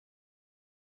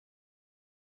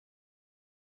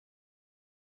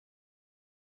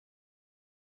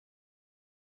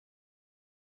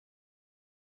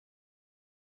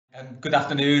Good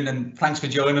afternoon and thanks for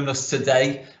joining us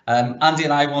today. Andy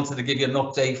and I wanted to give you an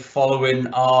update following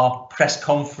our press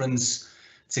conference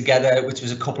together, which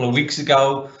was a couple of weeks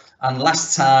ago. And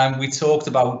last time we talked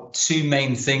about two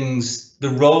main things: the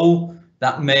role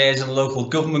that mayors and local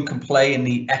government can play in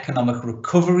the economic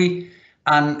recovery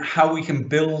and how we can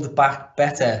build back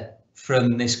better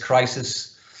from this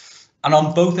crisis. And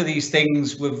on both of these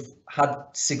things, we've had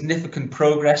significant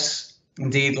progress.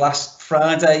 Indeed, last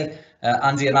Friday,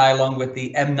 Andy and I, along with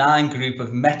the M9 group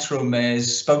of Metro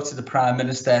mayors, spoke to the Prime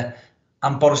Minister,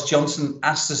 and Boris Johnson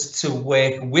asked us to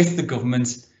work with the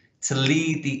government to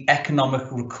lead the economic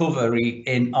recovery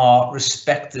in our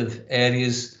respective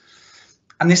areas.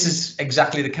 And this is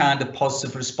exactly the kind of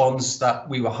positive response that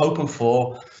we were hoping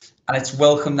for. And it's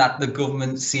welcome that the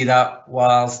government see that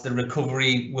whilst the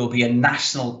recovery will be a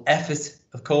national effort,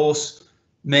 of course,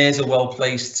 mayors are well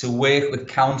placed to work with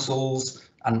councils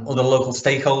and other local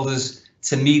stakeholders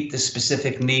to meet the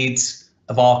specific needs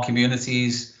of our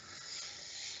communities.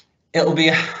 It'll be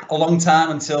a long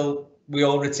time until we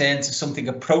all return to something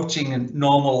approaching a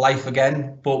normal life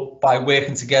again, but by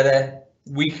working together,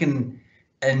 we can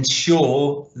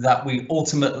ensure that we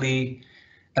ultimately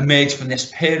emerge from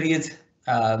this period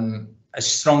as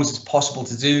strong as it's possible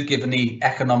to do, given the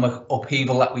economic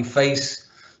upheaval that we face.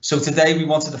 So today we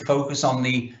wanted to focus on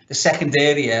the second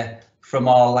area from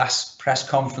our last press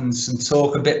conference and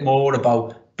talk a bit more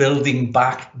about building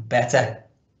back better.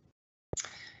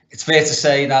 It's fair to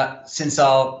say that since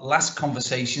our last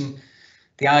conversation,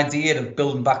 the idea of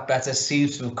building back better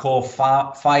seems to have caught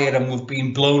fire, and we've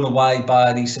been blown away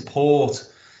by the support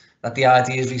that the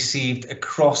idea has received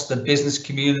across the business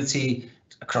community,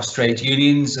 across trade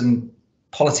unions and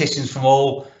politicians from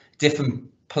all different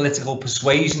political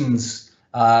persuasions.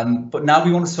 But now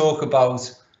we want to talk about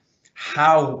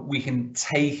how we can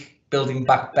take building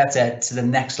back better to the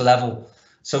next level.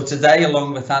 So today,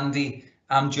 along with Andy,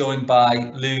 I'm joined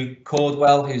by Lou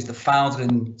Cordwell, who's the founder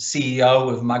and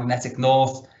CEO of Magnetic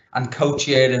North and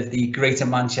co-chair of the Greater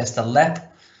Manchester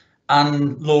LEP,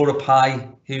 and Laura Pye,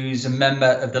 who's a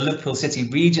member of the Liverpool City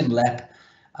Region LEP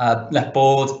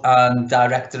board and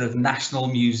director of National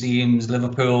Museums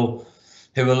Liverpool,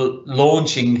 who are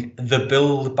launching the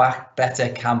Build Back Better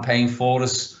campaign for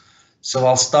us. So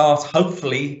I'll start,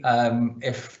 hopefully,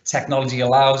 if technology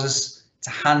allows us,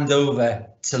 to hand over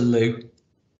to Lou.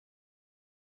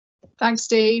 Thanks,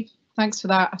 Steve. Thanks for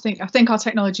that. I think our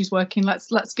technology is working.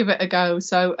 Let's give it a go.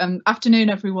 So afternoon,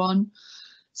 everyone.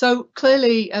 So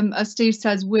clearly, as Steve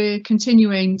says, we're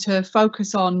continuing to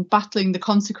focus on battling the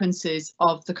consequences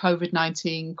of the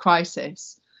COVID-19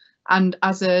 crisis. And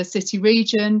as a city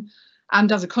region and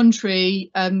as a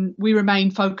country, we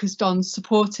remain focused on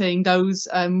supporting those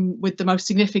with the most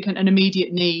significant and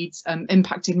immediate needs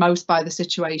impacted most by the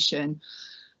situation.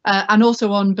 And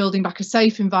also on building back a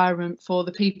safe environment for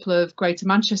the people of Greater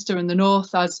Manchester and the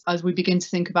North as we begin to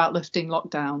think about lifting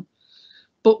lockdown.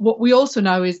 But what we also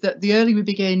know is that the earlier we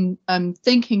begin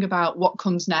thinking about what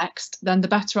comes next, then the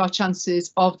better our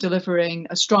chances of delivering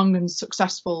a strong and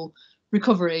successful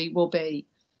recovery will be.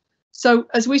 So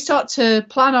as we start to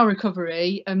plan our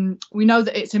recovery, we know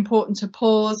that it's important to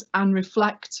pause and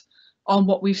reflect on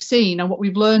what we've seen and what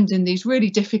we've learned in these really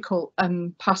difficult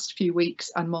past few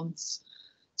weeks and months.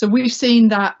 So we've seen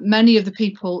that many of the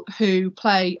people who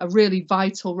play a really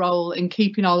vital role in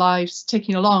keeping our lives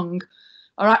ticking along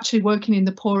are actually working in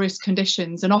the poorest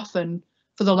conditions and often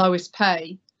for the lowest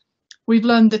pay. We've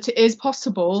learned that it is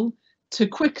possible to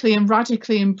quickly and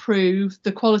radically improve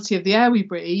the quality of the air we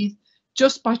breathe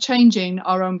just by changing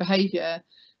our own behaviour.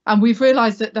 And we've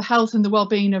realised that the health and the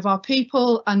well-being of our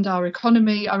people and our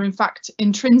economy are in fact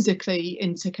intrinsically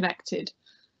interconnected.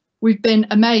 We've been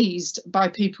amazed by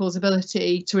people's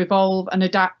ability to evolve and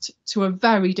adapt to a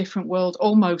very different world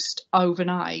almost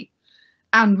overnight.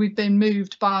 And we've been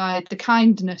moved by the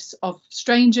kindness of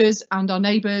strangers and our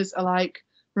neighbours alike,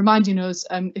 reminding us,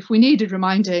 if we needed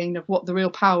reminding, of what the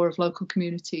real power of local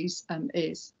communities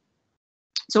is.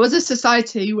 So as a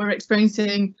society, we're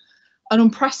experiencing an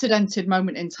unprecedented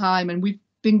moment in time, and we've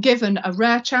been given a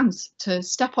rare chance to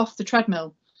step off the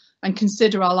treadmill and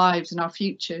consider our lives and our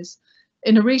futures.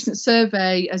 In a recent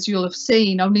survey, as you'll have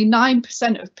seen, only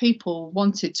 9% of people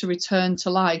wanted to return to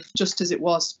life just as it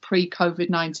was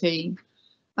pre-COVID-19.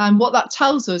 And what that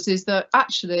tells us is that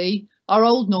actually our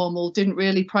old normal didn't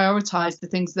really prioritise the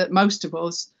things that most of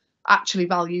us actually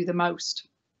value the most.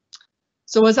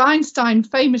 So as Einstein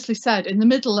famously said, in the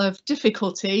middle of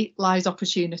difficulty lies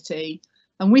opportunity.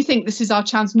 And we think this is our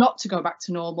chance not to go back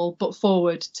to normal, but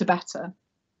forward to better.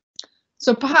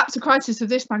 So perhaps a crisis of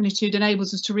this magnitude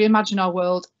enables us to reimagine our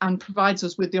world and provides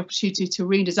us with the opportunity to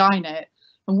redesign it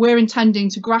And we're intending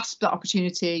to grasp that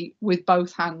opportunity with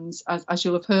both hands, as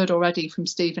you'll have heard already from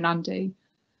Steve and Andy.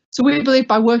 So we believe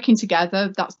by working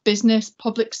together, that's business,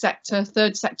 public sector,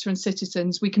 third sector and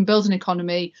citizens, we can build an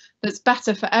economy that's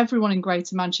better for everyone in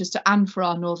Greater Manchester and for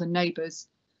our northern neighbours.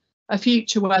 A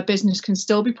future where business can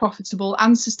still be profitable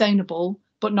and sustainable,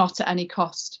 but not at any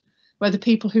cost. Where the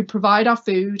people who provide our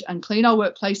food and clean our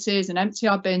workplaces and empty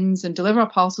our bins and deliver our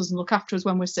parcels and look after us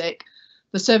when we're sick,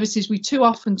 the services we too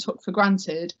often took for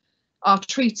granted, are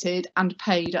treated and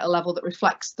paid at a level that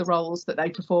reflects the roles that they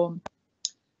perform.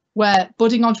 Where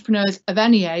budding entrepreneurs of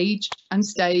any age and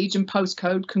stage and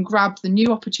postcode can grab the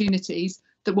new opportunities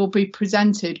that will be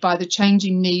presented by the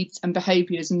changing needs and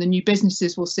behaviours and the new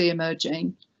businesses we'll see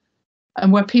emerging.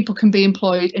 And where people can be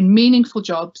employed in meaningful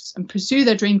jobs and pursue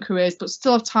their dream careers, but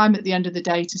still have time at the end of the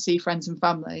day to see friends and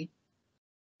family.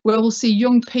 Where we'll see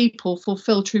young people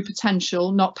fulfil true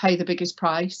potential, not pay the biggest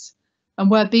price.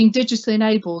 And where being digitally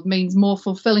enabled means more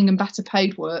fulfilling and better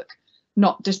paid work,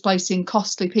 not displacing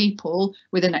costly people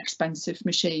with inexpensive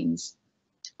machines.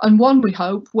 And one, we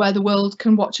hope, where the world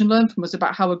can watch and learn from us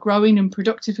about how a growing and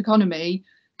productive economy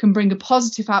can bring a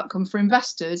positive outcome for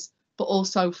investors, but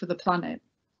also for the planet.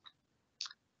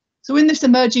 So in this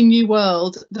emerging new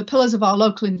world, the pillars of our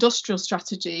local industrial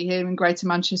strategy here in Greater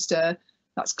Manchester,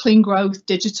 that's clean growth,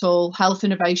 digital, health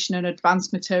innovation and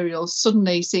advanced materials,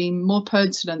 suddenly seem more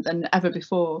pertinent than ever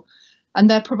before. And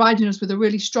they're providing us with a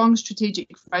really strong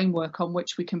strategic framework on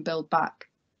which we can build back.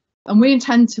 And we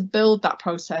intend to build that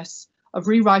process of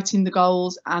rewriting the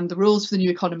goals and the rules for the new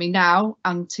economy now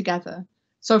and together.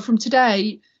 So from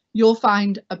today, you'll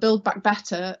find a Build Back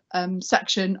Better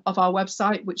section of our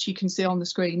website, which you can see on the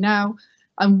screen now.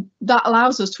 And that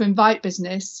allows us to invite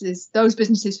those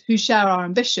businesses who share our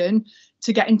ambition,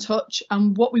 to get in touch.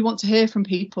 And what we want to hear from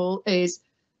people is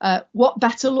what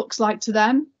better looks like to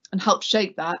them, and help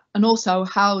shape that, and also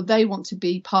how they want to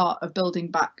be part of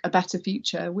building back a better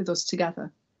future with us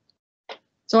together.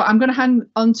 So I'm going to hand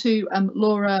on to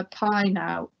Laura Pye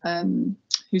now,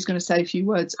 who's going to say a few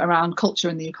words around culture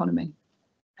and the economy.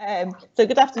 So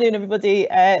good afternoon, everybody.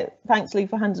 Thanks, Lee,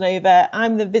 for handing over.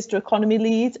 I'm the Visitor Economy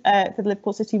Lead for the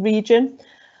Liverpool City region.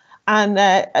 And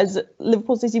as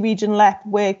Liverpool City Region LEP,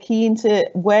 we're keen to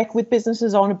work with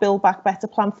businesses on a Build Back Better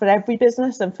plan for every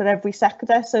business and for every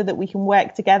sector, so that we can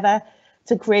work together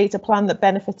to create a plan that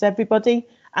benefits everybody.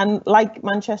 And like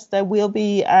Manchester, we'll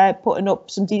be putting up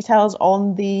some details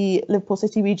on the Liverpool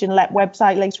City Region LEP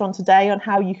website later on today on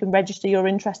how you can register your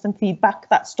interest and feedback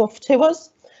that stuff to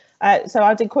us. So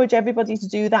I'd encourage everybody to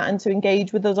do that and to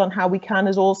engage with us on how we can,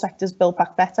 as all sectors, build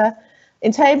back better.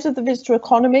 In terms of the visitor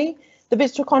economy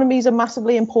is a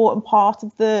massively important part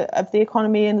of the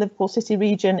economy in Liverpool City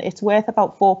region. It's worth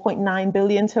about 4.9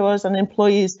 billion to us and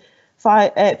employs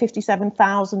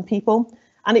 57,000 people.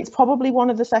 And it's probably one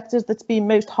of the sectors that's been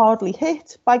most hardly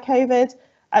hit by COVID.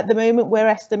 At the moment, we're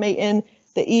estimating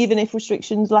that even if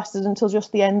restrictions lasted until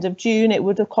just the end of June, it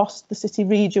would have cost the city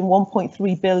region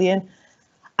 1.3 billion.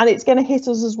 And it's going to hit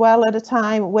us as well at a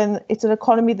time when it's an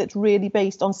economy that's really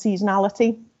based on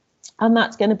seasonality. And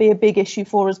that's going to be a big issue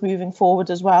for us moving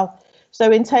forward as well.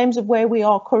 So in terms of where we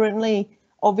are currently,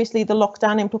 obviously the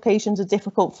lockdown implications are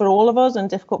difficult for all of us and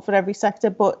difficult for every sector.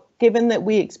 But given that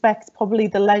we expect probably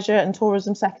the leisure and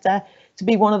tourism sector to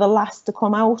be one of the last to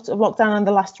come out of lockdown and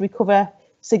the last to recover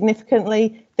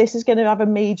significantly, this is going to have a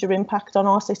major impact on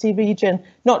our city region,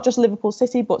 not just Liverpool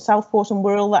City, but Southport and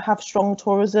Wirral that have strong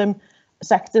tourism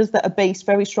sectors that are based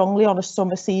very strongly on a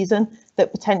summer season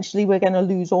that potentially we're going to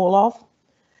lose all of.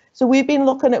 So we've been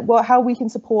looking at how we can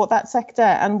support that sector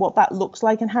and what that looks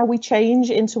like and how we change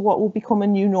into what will become a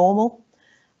new normal.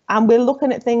 And we're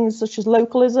looking at things such as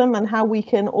localism and how we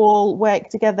can all work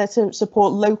together to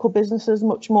support local businesses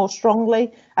much more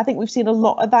strongly. I think we've seen a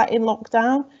lot of that in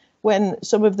lockdown when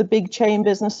some of the big chain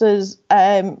businesses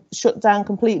shut down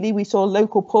completely. We saw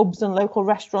local pubs and local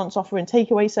restaurants offering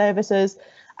takeaway services.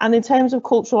 And in terms of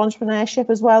cultural entrepreneurship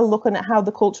as well, looking at how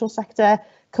the cultural sector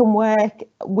can work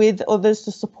with others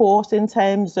to support in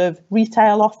terms of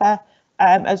retail offer,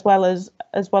 as well as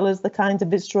the kind of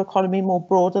visitor economy more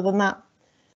broader than that.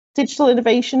 Digital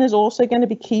innovation is also going to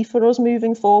be key for us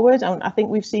moving forward, and I think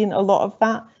we've seen a lot of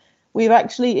that. We've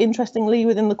actually, interestingly,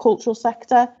 within the cultural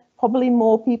sector, probably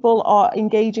more people are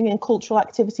engaging in cultural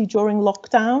activity during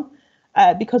lockdown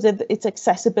because of its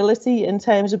accessibility in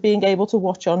terms of being able to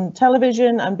watch on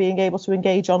television and being able to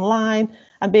engage online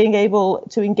and being able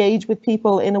to engage with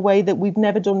people in a way that we've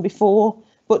never done before.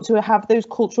 But to have those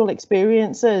cultural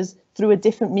experiences through a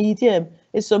different medium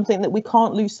is something that we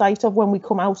can't lose sight of when we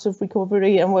come out of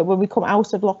recovery and when we come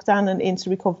out of lockdown and into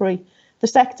recovery. The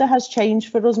sector has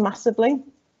changed for us massively.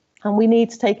 And we need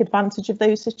to take advantage of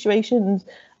those situations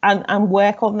and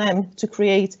work on them to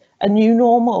create a new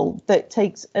normal that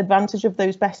takes advantage of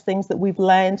those best things that we've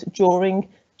learned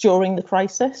during the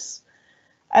crisis.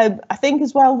 I think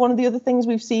as well, one of the other things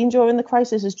we've seen during the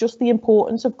crisis is just the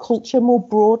importance of culture more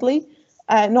broadly,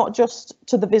 not just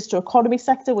to the visitor economy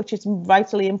sector, which is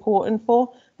vitally important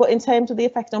for, but in terms of the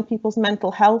effect on people's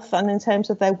mental health and in terms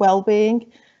of their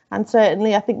well-being. And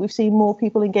certainly, I think we've seen more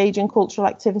people engage in cultural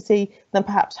activity than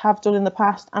perhaps have done in the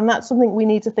past. And that's something we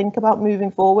need to think about moving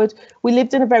forward. We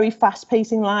lived in a very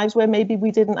fast-pacing lives where maybe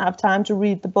we didn't have time to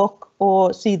read the book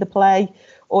or see the play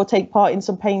or take part in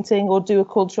some painting or do a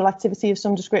cultural activity of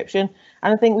some description.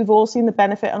 And I think we've all seen the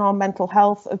benefit on our mental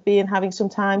health of having some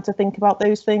time to think about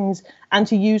those things and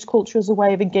to use culture as a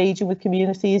way of engaging with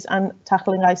communities and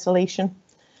tackling isolation.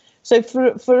 So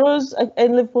for us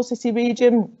in Liverpool City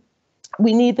region,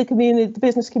 we need the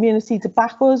business community to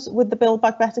back us with the Build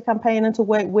Back Better campaign and to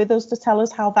work with us to tell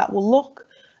us how that will look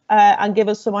and give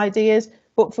us some ideas.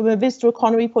 But from a visitor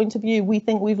economy point of view, we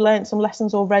think we've learned some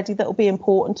lessons already that will be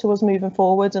important to us moving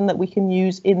forward and that we can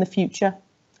use in the future.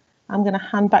 I'm going to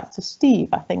hand back to Steve,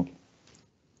 I think.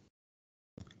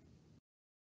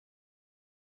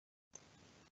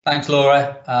 Thanks,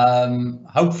 Laura.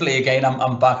 Hopefully, again,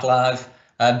 I'm back live.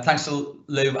 Thanks to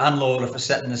Lou and Laura for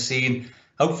setting the scene.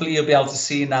 Hopefully you'll be able to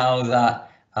see now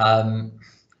that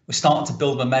we're starting to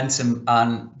build momentum,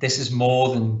 and this is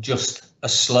more than just a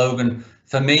slogan.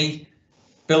 For me,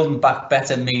 building back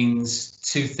better means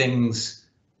two things.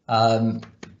 How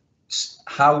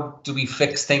do we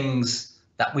fix things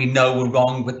that we know were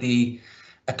wrong with the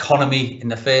economy in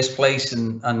the first place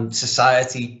and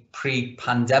society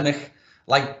pre-pandemic,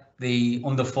 like the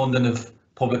underfunding of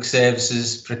public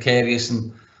services, precarious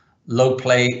and low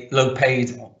paid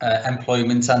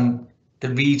employment, and the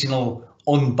regional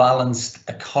unbalanced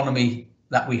economy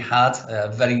that we had,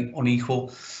 very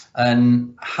unequal.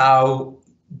 And how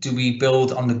do we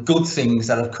build on the good things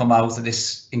that have come out of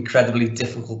this incredibly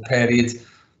difficult period,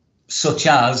 such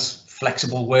as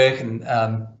flexible work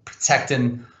and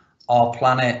protecting our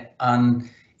planet, and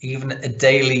even a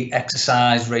daily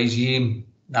exercise regime.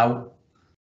 Now,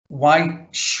 why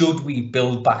should we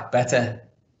build back better?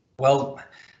 Well,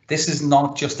 this is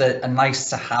not just a nice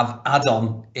to have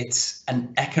add-on, it's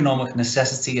an economic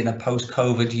necessity in a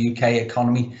post-COVID UK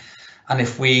economy. And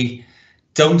if we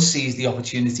don't seize the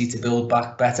opportunity to build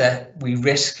back better, we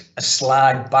risk a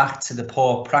slide back to the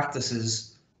poor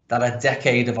practices that a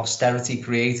decade of austerity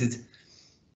created.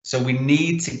 So we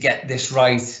need to get this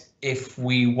right if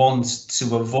we want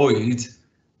to avoid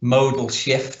modal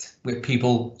shift with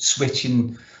people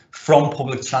switching from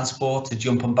public transport to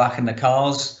jumping back in the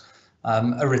cars.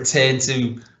 A return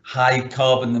to high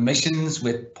carbon emissions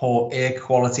with poor air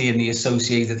quality and the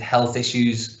associated health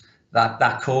issues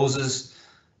that causes.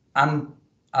 And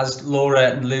as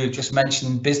Laura and Lou just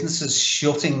mentioned, businesses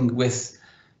shutting with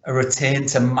a return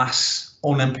to mass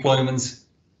unemployment.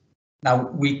 Now,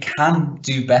 we can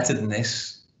do better than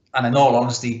this. And in all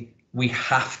honesty, we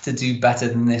have to do better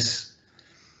than this.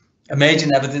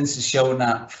 Emerging evidence is showing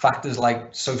that factors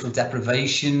like social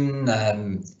deprivation,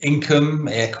 income,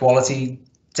 air quality,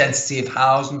 density of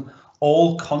housing,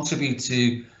 all contribute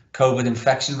to COVID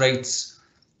infection rates.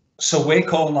 So we're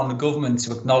calling on the government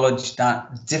to acknowledge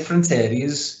that different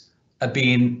areas are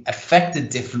being affected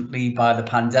differently by the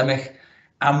pandemic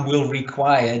and will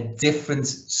require different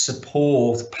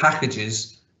support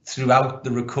packages throughout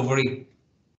the recovery.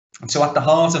 And so at the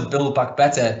heart of Build Back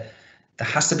Better, there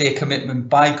has to be a commitment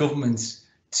by governments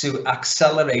to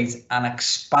accelerate and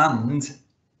expand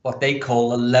what they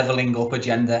call a levelling up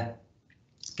agenda,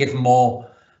 give more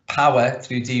power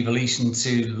through devolution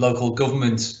to local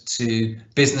government, to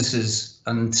businesses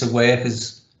and to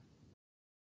workers.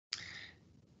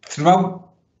 Throughout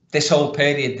this whole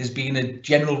period, there's been a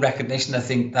general recognition, I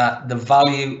think, that the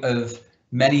value of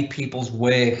many people's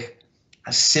work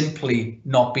has simply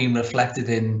not been reflected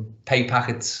in pay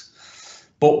packets.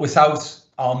 But without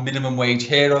our minimum wage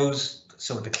heroes,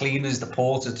 so the cleaners, the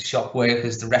porters, the shop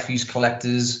workers, the refuse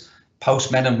collectors,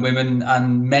 postmen and women,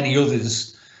 and many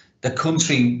others, the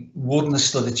country wouldn't have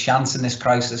stood a chance in this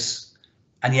crisis.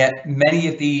 And yet many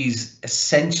of these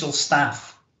essential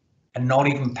staff are not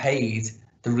even paid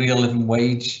the real living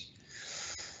wage.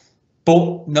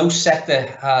 But no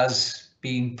sector has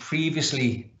been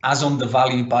previously as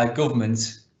undervalued by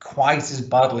government quite as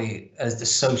badly as the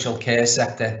social care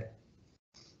sector.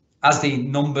 As the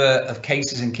number of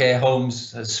cases in care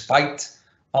homes has spiked,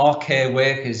 our care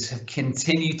workers have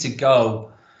continued to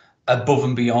go above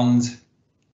and beyond,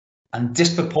 and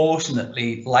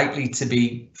disproportionately likely to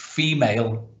be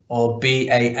female or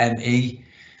BAME.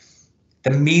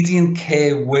 the median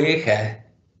care worker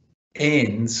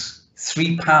earns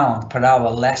 £3 per hour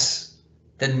less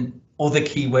than other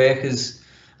key workers.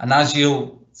 And as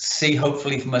you'll see,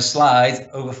 hopefully from a slide,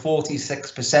 over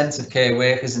 46% of care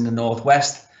workers in the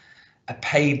Northwest are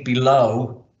paid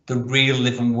below the real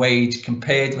living wage,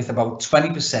 compared with about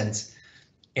 20%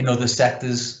 in other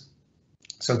sectors.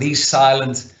 So these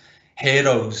silent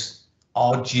heroes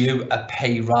are due a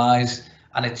pay rise,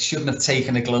 and it shouldn't have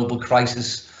taken a global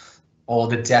crisis or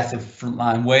the death of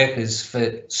frontline workers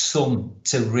for some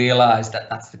to realise that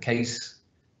that's the case.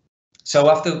 So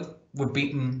after we've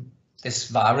beaten this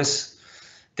virus,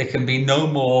 there can be no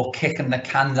more kicking the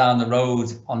can down the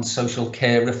road on social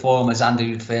care reform, as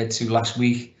Andy referred to last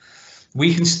week.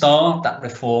 We can start that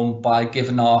reform by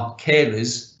giving our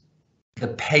carers the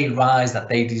pay rise that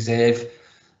they deserve.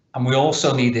 And we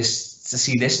also need to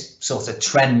see this sort of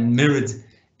trend mirrored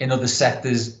in other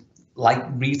sectors like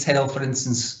retail, for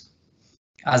instance.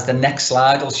 As the next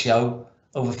slide will show,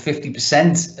 over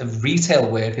 50% of retail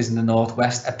workers in the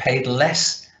Northwest are paid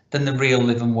less than the real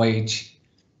living wage.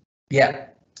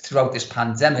 Yet, throughout this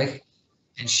pandemic,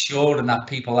 ensuring that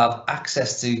people have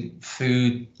access to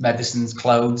food, medicines,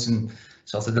 clothes, and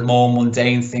sort of the more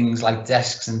mundane things like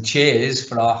desks and chairs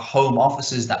for our home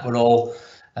offices that we're all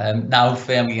now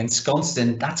firmly ensconced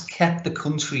in, that's kept the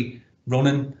country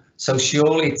running. So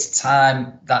surely it's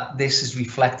time that this is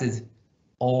reflected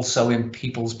also in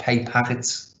people's pay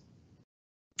packets.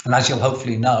 And as you'll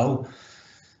hopefully know,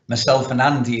 myself and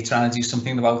Andy are trying to do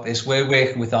something about this. We're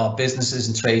working with our businesses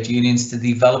and trade unions to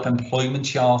develop employment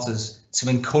charters to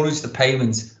encourage the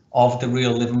payment of the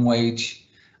real living wage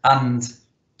and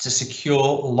to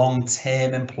secure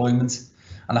long-term employment.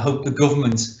 And I hope the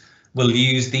government will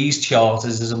use these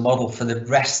charters as a model for the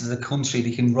rest of the country.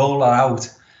 They can roll it out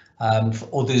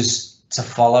for others to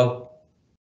follow.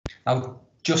 Now,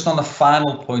 just on the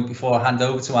final point before I hand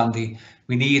over to Andy,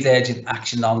 we need urgent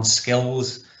action on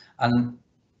skills. And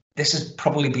this has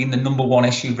probably been the #1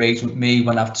 issue raised with me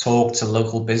when I've talked to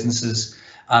local businesses,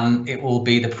 and it will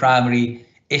be the primary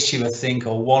issue, I think,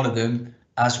 or one of them,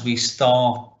 as we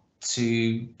start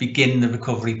to begin the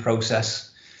recovery process.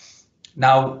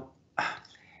 Now,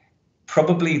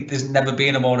 probably there's never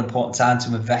been a more important time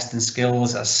to invest in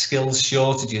skills, as skills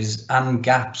shortages and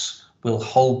gaps will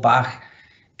hold back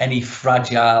any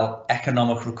fragile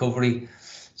economic recovery.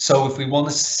 So if we want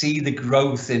to see the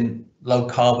growth in low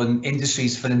carbon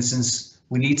industries, for instance,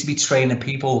 we need to be training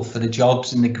people for the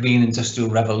jobs in the green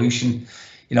industrial revolution.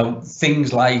 You know,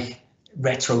 things like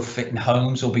retrofitting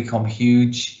homes will become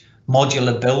huge.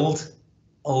 Modular build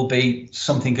will be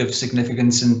something of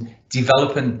significance, and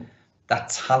developing that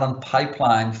talent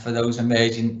pipeline for those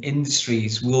emerging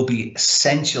industries will be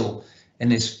essential in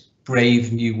this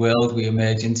brave new world we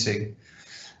emerge into.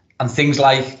 And things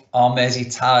like our Mersey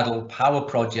Tidal Power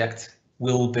Project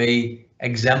will be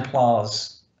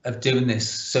exemplars of doing this.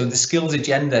 So the skills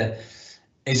agenda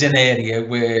is an area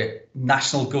where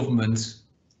national government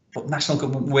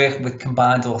working with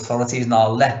combined authorities and our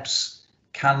LEPs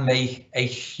can make a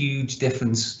huge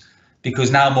difference, because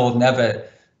now more than ever,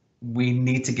 we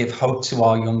need to give hope to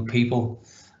our young people.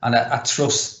 And I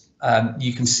trust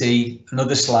you can see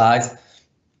another slide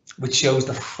which shows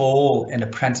the fall in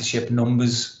apprenticeship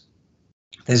numbers.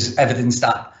 There's evidence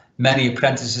that many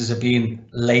apprentices are being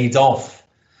laid off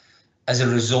as a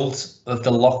result of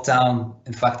the lockdown.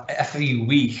 In fact, every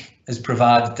week has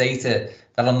provided data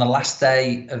that on the last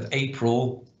day of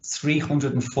April,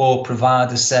 304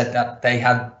 providers said that they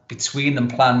had between them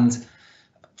planned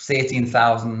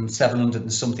 13,700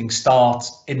 and something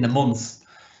starts in the month,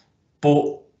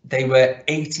 but they were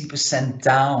 80%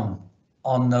 down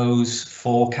on those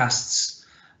forecasts,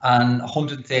 and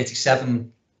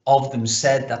 137 of them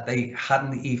said that they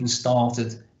hadn't even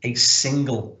started a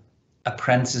single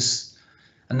apprentice.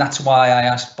 And that's why I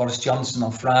asked Boris Johnson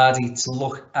on Friday to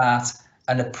look at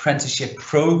an apprenticeship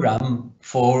programme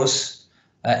for us,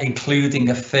 including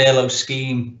a furlough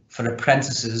scheme for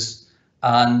apprentices.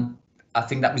 And I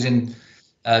think that was in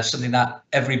something that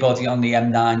everybody on the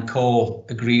M9 call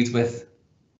agreed with.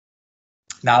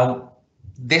 Now,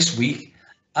 this week,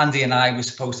 Andy and I were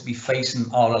supposed to be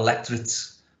facing our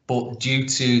electorates, but due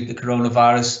to the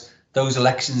coronavirus, those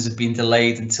elections have been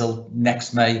delayed until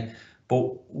next May.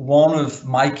 But one of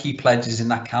my key pledges in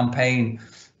that campaign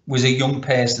was a young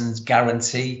person's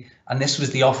guarantee, and this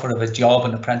was the offer of a job,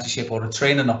 an apprenticeship or a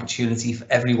training opportunity for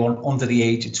everyone under the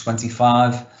age of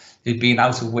 25 who'd been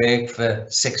out of work for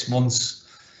 6 months.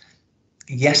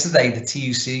 Yesterday, the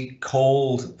TUC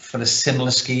called for a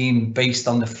similar scheme based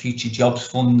on the Future Jobs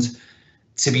Fund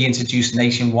to be introduced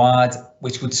nationwide,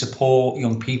 which would support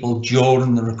young people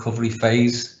during the recovery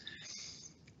phase.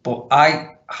 But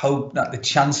I hope that the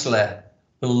Chancellor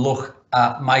will look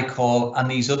at my call and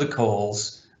these other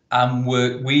calls, and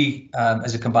we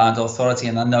as a combined authority,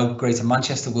 and I know Greater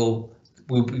Manchester will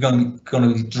be going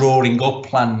to be drawing up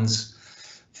plans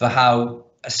for how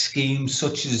a scheme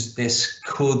such as this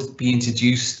could be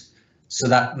introduced, so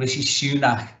that Rishi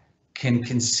Sunak can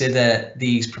consider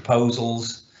these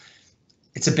proposals.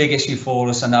 It's a big issue for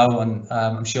us, I know, and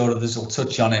I'm sure others will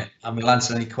touch on it and we'll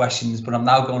answer any questions. But I'm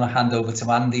now going to hand over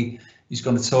to Andy, who's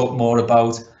going to talk more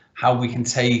about how we can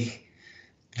take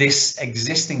this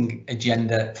existing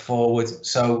agenda forward.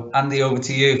 So, Andy, over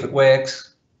to you if it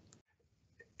works.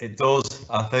 It does.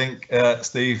 I think,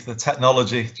 Steve, the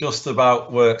technology just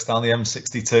about works down the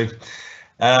M62.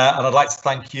 And I'd like to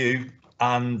thank you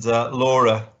and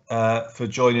Laura for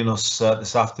joining us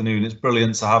this afternoon. It's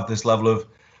brilliant to have this level of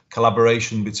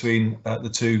collaboration between the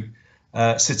two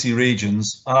city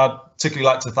regions. And I'd particularly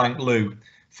like to thank Lou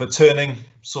for turning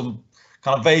some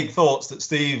kind of vague thoughts that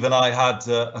Steve and I had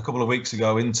a couple of weeks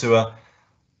ago into a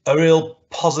real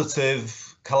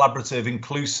positive, collaborative,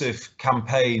 inclusive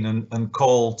campaign and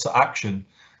call to action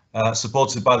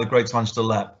supported by the Greater Manchester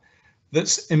LEP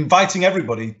that's inviting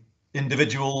everybody,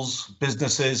 individuals,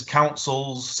 businesses,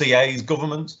 councils, CAs,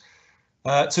 government,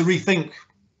 to rethink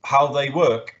how they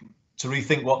work, to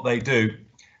rethink what they do,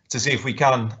 to see if we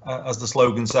can, as the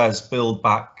slogan says, build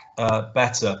back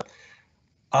better.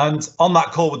 And on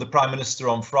that call with the Prime Minister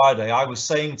on Friday, I was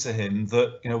saying to him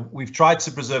that, we've tried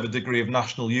to preserve a degree of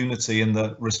national unity in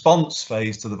the response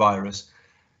phase to the virus.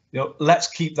 Let's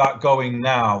keep that going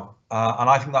now. And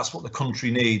I think that's what the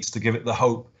country needs to give it the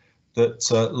hope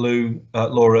that Lou,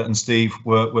 Laura and Steve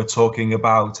were talking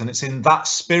about. And it's in that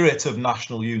spirit of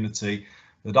national unity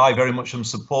that I very much am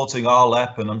supporting our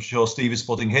LEP, and I'm sure Steve is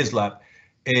supporting his LEP,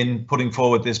 in putting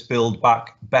forward this Build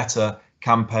Back Better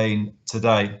campaign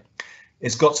today.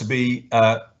 It's got to be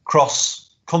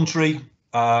cross-country,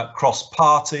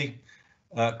 cross-party,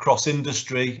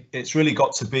 cross-industry. It's really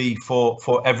got to be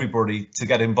for everybody to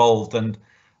get involved and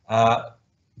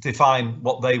define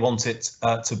what they want it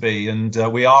to be. And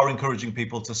we are encouraging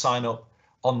people to sign up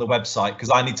on the website,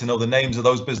 because I need to know the names of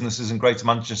those businesses in Greater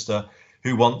Manchester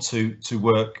who want to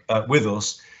work with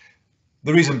us.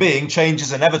 The reason being, change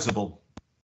is inevitable.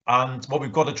 And what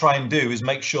we've got to try and do is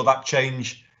make sure that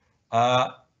change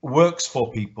works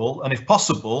for people, and if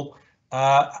possible,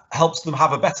 helps them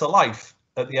have a better life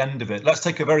at the end of it. Let's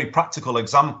take a very practical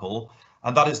example,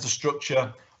 and that is the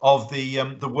structure of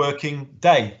the working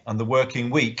day and the working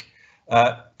week.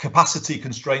 Capacity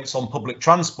constraints on public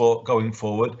transport going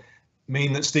forward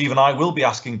mean that Steve and I will be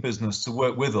asking business to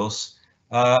work with us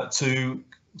to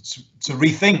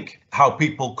rethink how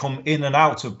people come in and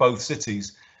out of both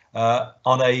cities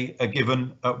on a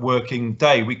given working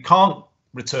day. We can't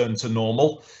return to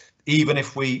normal, even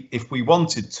if we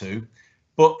wanted to,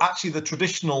 but actually the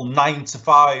traditional 9 to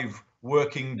 5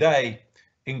 working day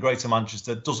in Greater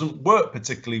Manchester doesn't work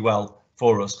particularly well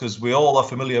for us, because we all are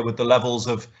familiar with the levels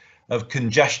of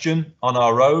congestion on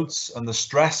our roads and the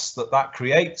stress that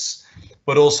creates,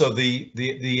 but also the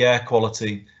air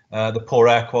quality, the poor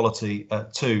air quality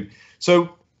too.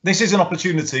 So this is an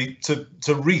opportunity to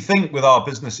rethink with our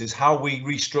businesses how we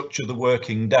restructure the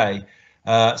working day,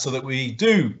 so that we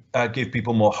do give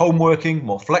people more home working,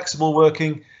 more flexible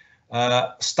working,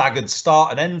 staggered start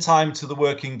and end time to the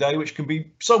working day, which can be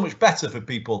so much better for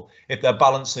people if they're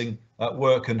balancing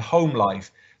work and home life.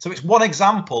 So it's one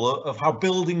example of how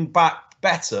building back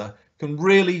better can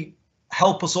really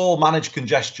help us all manage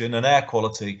congestion and air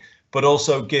quality, but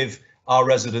also give our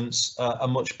residents a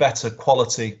much better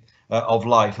quality of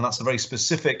life. And that's a very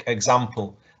specific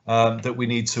example that we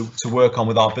need to work on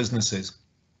with our businesses.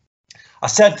 I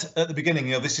said at the beginning,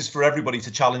 this is for everybody to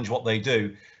challenge what they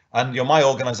do, and my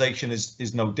organisation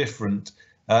is no different.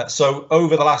 So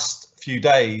over the last few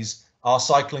days, our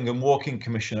Cycling and Walking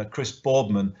Commissioner, Chris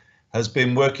Boardman, has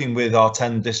been working with our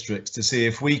 10 districts to see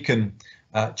if we can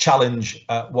challenge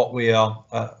what we are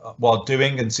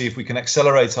doing, and see if we can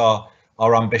accelerate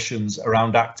our ambitions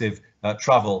around active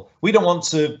travel. We don't want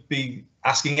to be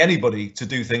asking anybody to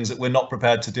do things that we're not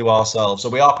prepared to do ourselves, so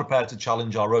we are prepared to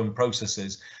challenge our own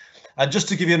processes. And just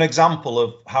to give you an example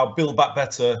of how Build Back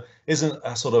Better isn't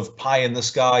a sort of pie in the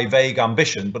sky vague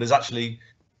ambition, but is actually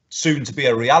soon to be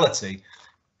a reality,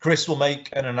 Chris will make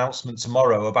an announcement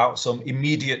tomorrow about some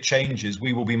immediate changes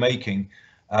we will be making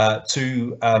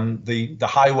to the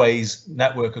highways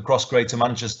network across Greater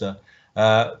Manchester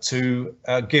to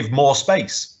give more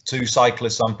space to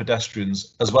cyclists and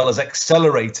pedestrians, as well as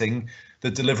accelerating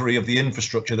the delivery of the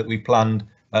infrastructure that we planned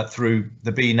through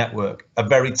the B network. A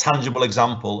very tangible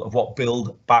example of what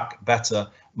Build Back Better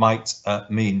might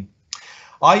mean.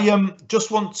 I just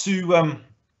want to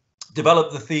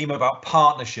develop the theme about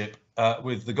partnership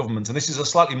with the government, and this is a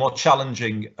slightly more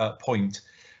challenging point.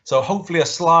 So hopefully a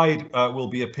slide will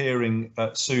be appearing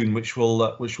soon, which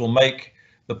will make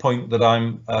the point that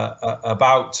I'm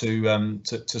about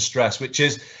to stress, which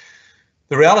is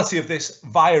the reality of this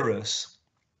virus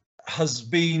has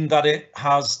been that it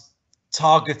has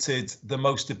targeted the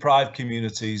most deprived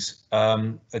communities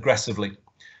aggressively,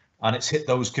 and it's hit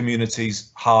those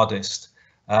communities hardest.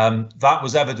 That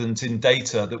was evident in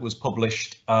data that was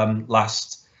published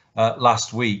last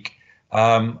week.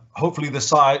 Hopefully the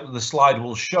slide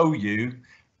will show you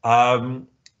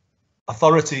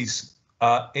authorities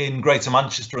in Greater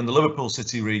Manchester and the Liverpool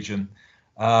City region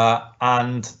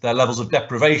and their levels of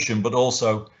deprivation, but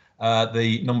also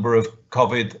the number of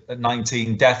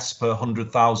COVID-19 deaths per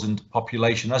 100,000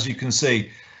 population. As you can see,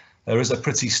 there is a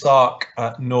pretty stark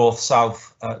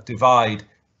north-south divide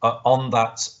on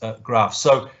that graph.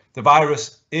 So the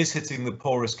virus is hitting the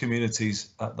poorest communities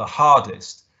the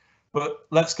hardest. But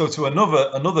let's go to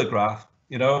another graph.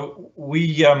 You know,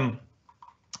 we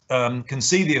can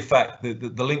see the effect,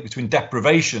 the link between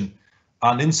deprivation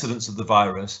and incidence of the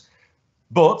virus.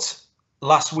 But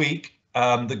last week,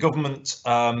 the government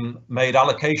made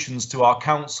allocations to our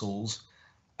councils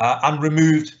and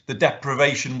removed the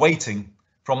deprivation weighting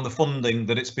from the funding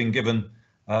that it's been given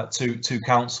to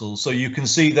councils. So you can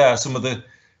see there some of the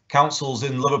councils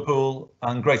in Liverpool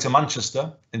and Greater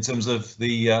Manchester in terms of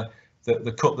the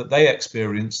cut that they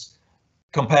experienced,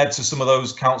 compared to some of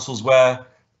those councils where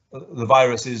the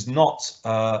virus is not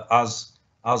as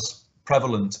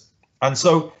prevalent. And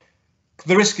so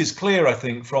the risk is clear, I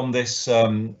think, from this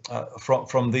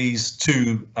from these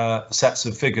two sets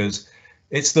of figures.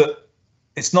 It's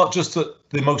not just that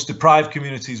the most deprived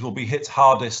communities will be hit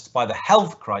hardest by the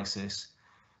health crisis,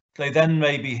 they then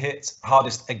may be hit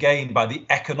hardest again by the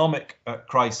economic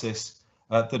crisis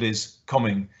that is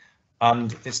coming.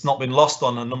 And it's not been lost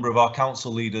on a number of our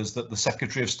council leaders that the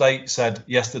Secretary of State said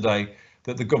yesterday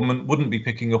that the government wouldn't be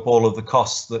picking up all of the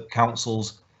costs that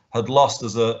councils had lost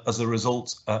as a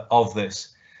result of this.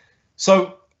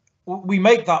 So we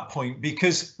make that point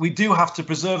because we do have to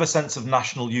preserve a sense of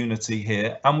national unity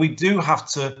here, and we do have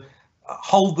to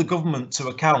hold the government to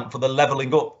account for the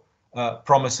levelling up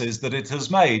promises that it has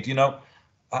made. You know,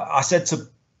 I said to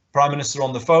Prime Minister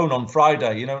on the phone on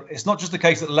Friday, you know, it's not just the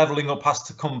case that levelling up has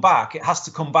to come back, it has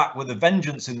to come back with a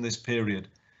vengeance in this period.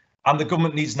 And the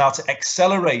government needs now to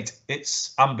accelerate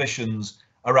its ambitions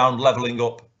around levelling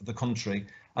up the country.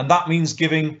 And that means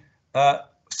giving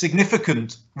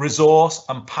significant resource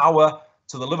and power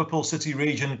to the Liverpool City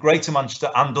region, Greater Manchester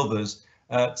and others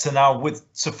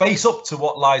to face up to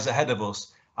what lies ahead of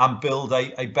us and build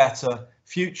a better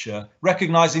future,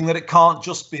 recognising that it can't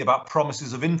just be about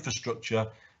promises of infrastructure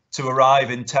to arrive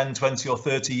in 10, 20 or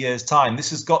 30 years' time.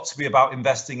 This has got to be about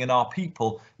investing in our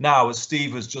people now, as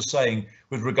Steve was just saying,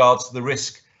 with regards to the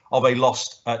risk of a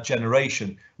lost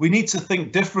generation. We need to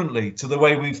think differently to the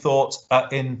way we've thought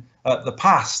in the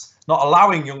past, not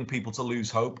allowing young people to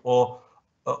lose hope or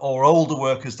older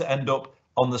workers to end up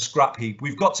on the scrap heap.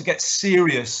 We've got to get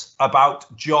serious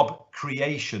about job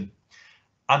creation,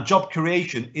 and job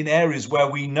creation in areas where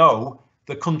we know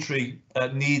the country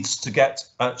needs to get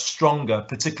stronger,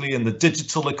 particularly in the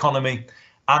digital economy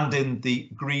and in the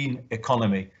green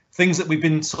economy. Things that we've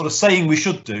been sort of saying we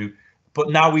should do, but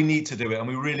now we need to do it, and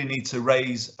we really need to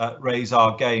raise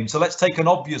our game. So let's take an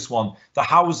obvious one, the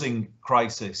housing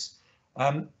crisis.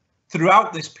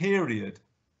 Throughout this period,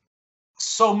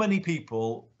 so many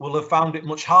people will have found it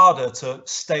much harder to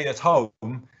stay at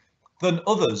home than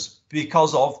others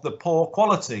because of the poor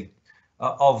quality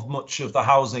of much of the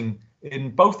housing in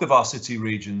both of our city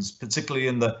regions, particularly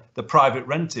in the private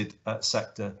rented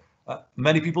sector.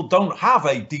 Many people don't have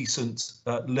a decent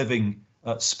living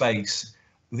space.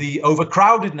 The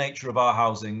overcrowded nature of our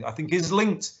housing, I think, is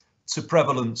linked to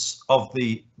prevalence of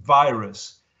the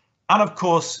virus. And of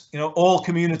course, you know, all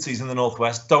communities in the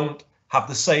Northwest don't have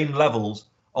the same levels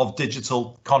of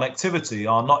digital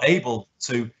connectivity, are not able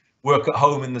to work at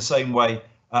home in the same way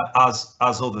as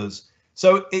others.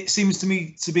 So it seems to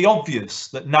me to be obvious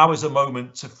that now is a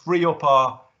moment to free up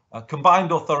our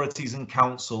combined authorities and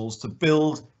councils to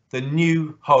build the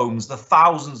new homes, the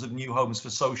thousands of new homes for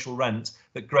social rent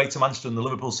that Greater Manchester and the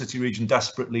Liverpool City region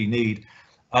desperately need.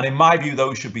 And in my view,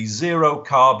 those should be zero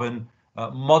carbon,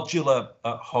 modular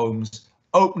homes,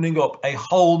 opening up a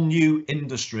whole new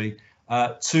industry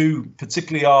to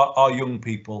particularly our young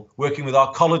people, working with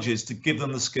our colleges to give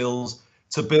them the skills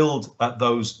to build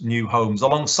those new homes.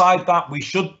 Alongside that, we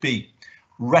should be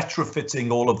retrofitting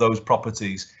all of those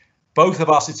properties. Both of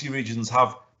our city regions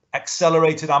have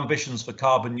accelerated ambitions for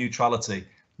carbon neutrality.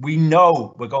 We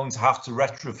know we're going to have to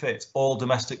retrofit all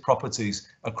domestic properties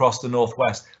across the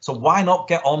Northwest. So why not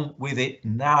get on with it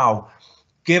now?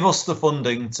 Give us the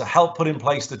funding to help put in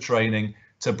place the training,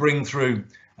 to bring through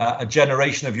a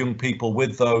generation of young people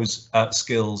with those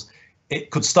skills. It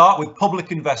could start with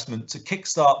public investment to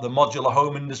kickstart the modular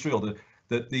home industry or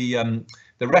the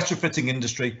retrofitting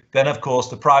industry. Then, of course,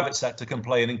 the private sector can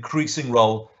play an increasing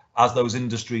role as those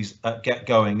industries get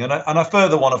going. And a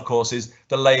further one, of course, is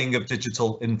the laying of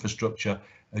digital infrastructure.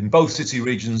 In both city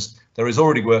regions, there is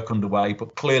already work underway,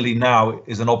 but clearly now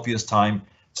is an obvious time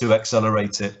to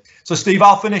accelerate it. So, Steve,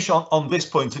 I'll finish on this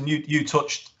point, and you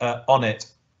touched on it.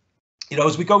 You know,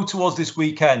 as we go towards this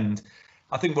weekend,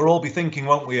 I think we'll all be thinking,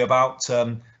 won't we, about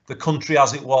the country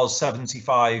as it was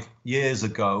 75 years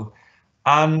ago.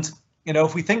 And, you know,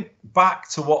 if we think back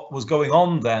to what was going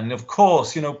on then, of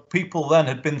course, you know, people then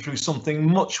had been through something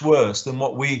much worse than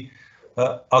what we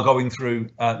are going through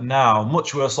now,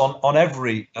 much worse on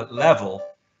every level.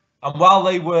 And while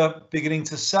they were beginning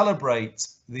to celebrate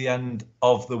the end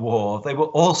of the war, they were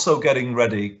also getting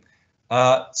ready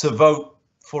to vote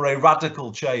for a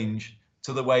radical change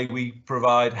to the way we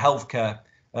provide healthcare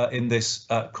in this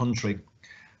country.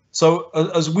 So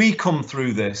as we come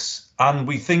through this and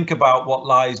we think about what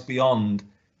lies beyond,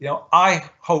 you know, I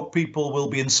hope people will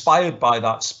be inspired by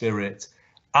that spirit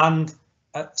and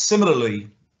similarly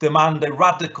demand a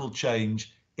radical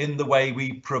change in the way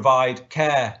we provide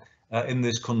care in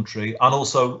this country and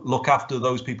also look after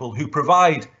those people who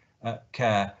provide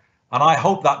care. And I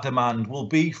hope that demand will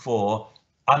be for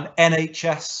an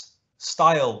NHS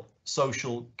style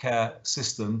social care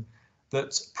system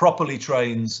that properly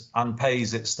trains and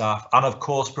pays its staff and of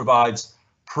course provides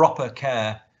proper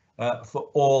care for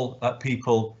all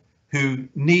people who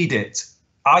need it.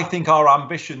 I think our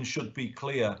ambition should be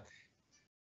clear.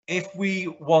 If we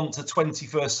want a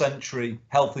 21st century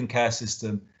health and care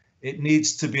system, it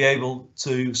needs to be able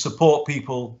to support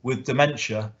people with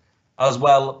dementia as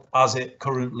well as it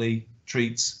currently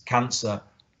treats cancer.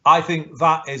 I think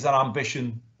that is an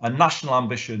ambition, a national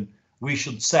ambition we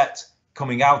should set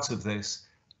coming out of this.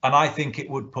 And I think it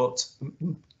would put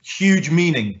huge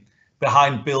meaning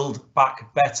behind Build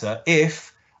Back Better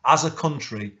if, as a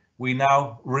country, we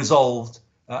now resolved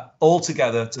all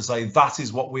together to say that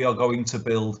is what we are going to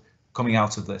build coming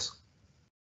out of this.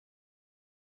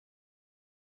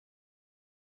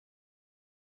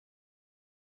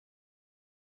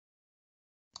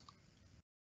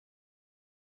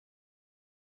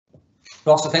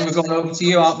 Ross, I think we're going over to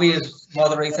you, aren't we, as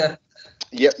moderator?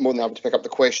 Yep, more than happy to pick up the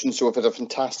questions. So we've had a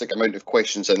fantastic amount of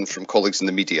questions in from colleagues in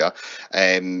the media,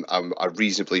 a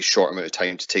reasonably short amount of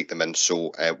time to take them in,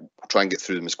 so we'll try and get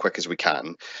through them as quick as we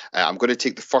can. I'm going to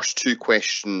take the first two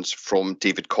questions from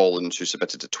David Collins, who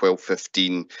submitted at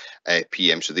 12:15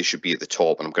 p.m, so they should be at the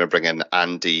top, and I'm going to bring in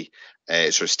Andy,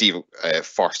 Steve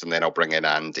first, and then I'll bring in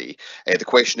Andy. The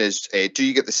question is, do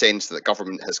you get the sense that the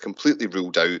government has completely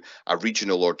ruled out a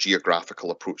regional or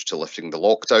geographical approach to lifting the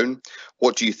lockdown?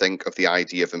 What do you think of the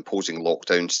idea of imposing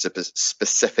lockdowns to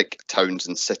specific towns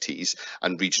and cities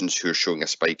and regions who are showing a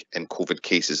spike in COVID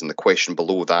cases? And the question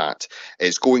below that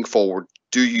is, going forward,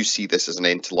 do you see this as an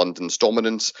end to London's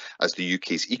dominance as the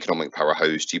UK's economic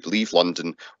powerhouse? Do you believe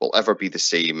London will ever be the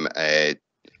same?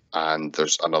 And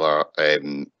there's another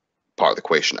part of the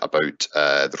question about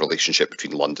the relationship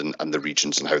between London and the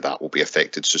regions and how that will be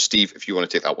affected. So Steve, if you want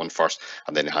to take that one first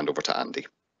and then hand over to Andy.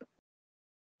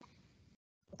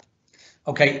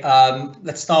 Okay,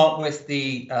 let's start with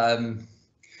the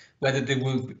whether there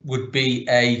would be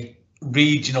a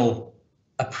regional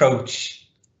approach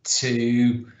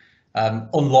to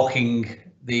unlocking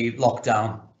the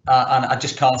lockdown, and I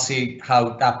just can't see how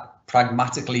that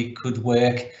pragmatically could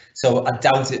work. So I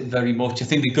doubt it very much. I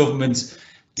think the government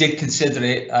did consider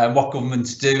it. What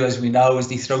governments do, as we know, is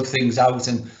they throw things out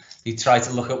and they try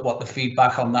to look at what the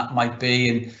feedback on that might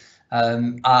be.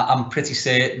 And I'm pretty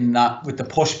certain that with the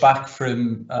pushback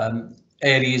from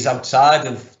areas outside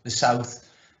of the south,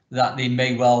 that they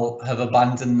may well have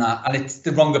abandoned that. And it's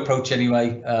the wrong approach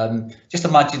anyway. Just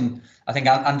imagine, I think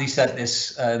Andy said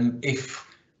this, if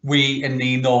we in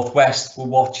the Northwest were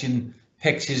watching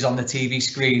pictures on the TV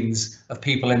screens of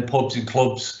people in pubs and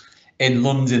clubs in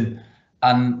London,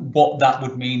 and what that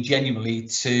would mean genuinely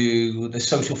to the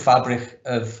social fabric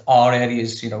of our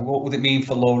areas. You know, what would it mean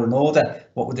for law and order?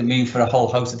 What would it mean for a whole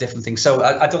host of different things? So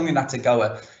I don't think that's a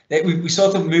goer. We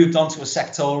sort of moved on to a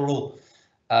sectoral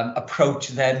approach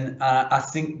then. I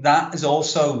think that is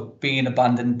also being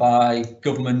abandoned by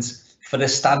governments for the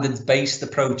standards-based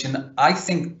approach. And I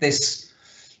think this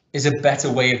is a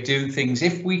better way of doing things.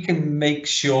 If we can make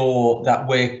sure that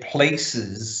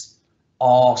workplaces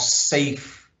are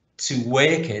safe to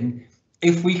work in,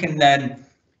 if we can then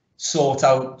sort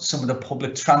out some of the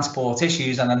public transport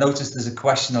issues, and I noticed there's a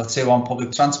question or two on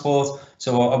public transport,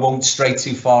 so I won't stray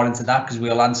too far into that because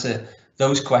we'll answer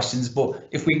those questions. But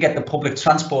if we get the public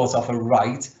transport offer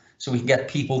right, so we can get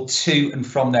people to and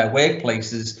from their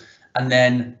workplaces, and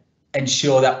then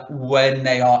ensure that when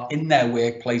they are in their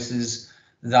workplaces,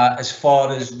 that as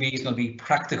far as reasonably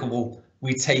practicable,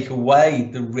 we take away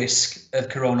the risk of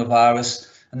coronavirus,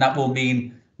 and that will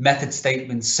mean method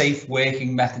statements, safe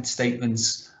working method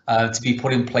statements to be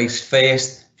put in place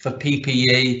first for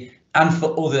PPE and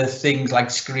for other things like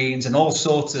screens and all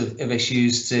sorts of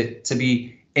issues to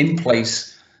be in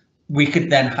place. We could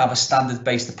then have a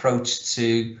standard-based approach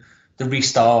to the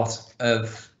restart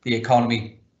of the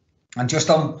economy. And just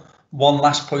on one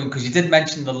last point, because you did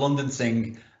mention the London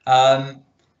thing, I've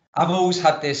always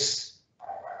had this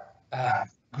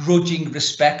grudging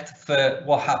respect for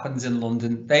what happens in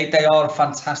London. They are a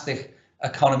fantastic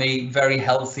economy, very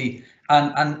healthy,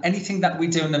 and anything that we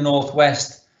do in the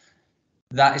Northwest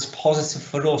that is positive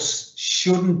for us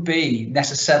shouldn't be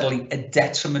necessarily a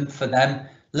detriment for them.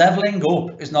 Levelling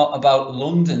up is not about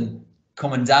London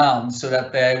coming down so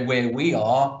that they're where we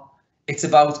are. It's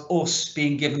about us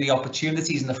being given the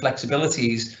opportunities and the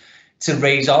flexibilities to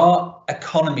raise our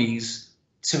economies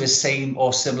to a same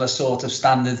or similar sort of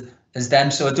standard as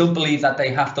them. So I don't believe that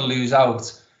they have to lose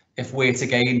out if we're to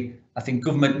gain. I think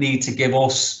government need to give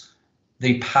us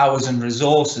the powers and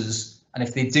resources, and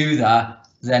if they do that,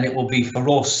 then it will be for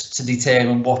us to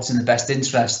determine what's in the best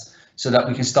interest so that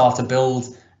we can start to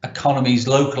build economies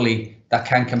locally that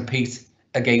can compete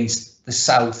against the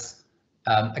south,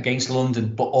 against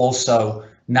London, but also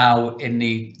now in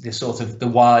the sort of the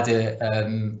wider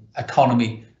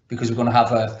economy, because we're going to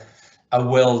have a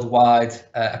worldwide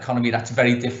economy that's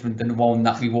very different than the one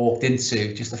that we walked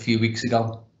into just a few weeks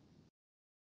ago.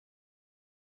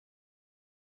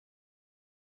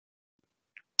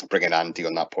 Bring in Andy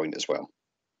on that point as well.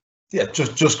 Yeah,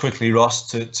 just quickly,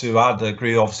 Ross, to add,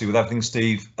 agree obviously with everything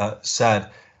Steve said.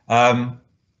 A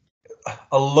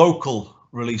local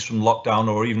release from lockdown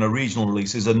or even a regional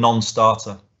release is a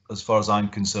non-starter as far as I'm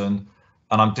concerned,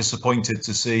 and I'm disappointed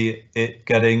to see it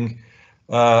getting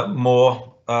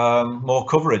more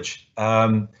coverage.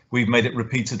 We've made it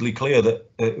repeatedly clear that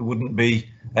it wouldn't be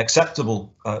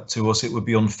acceptable to us. It would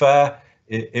be unfair.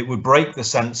 It would break the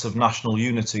sense of national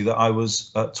unity that I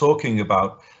was talking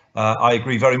about. I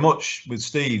agree very much with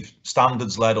Steve.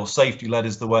 Standards-led or safety-led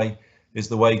is the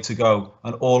way to go,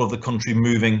 and all of the country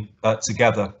moving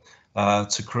together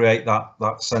to create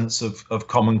that sense of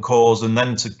common cause, and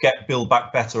then to get Build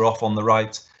Back Better off on the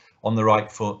right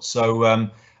foot. So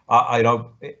I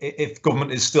know if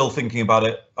government is still thinking about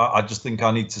it, I just think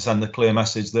I need to send a clear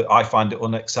message that I find it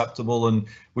unacceptable, and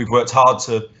we've worked hard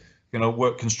to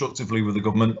work constructively with the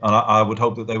government, and I would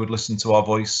hope that they would listen to our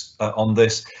voice on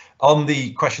this. On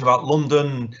the question about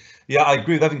London, yeah, I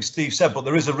agree with everything Steve said, but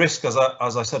there is a risk, as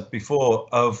I said before,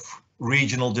 of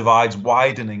regional divides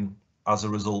widening as a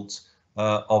result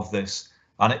of this.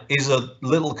 And it is a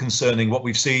little concerning what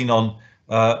we've seen on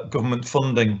government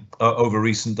funding over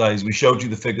recent days. We showed you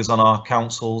the figures on our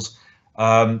councils.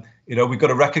 We've got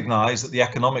to recognise that the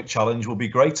economic challenge will be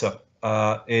greater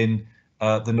in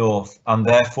the north, and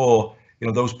therefore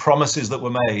those promises that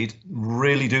were made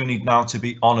really do need now to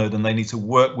be honoured, and they need to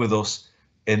work with us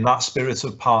in that spirit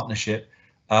of partnership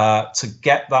to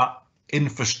get that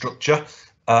infrastructure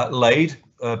laid,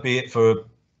 be it for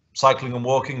cycling and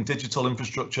walking, digital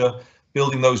infrastructure,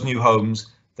 building those new homes.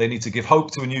 They need to give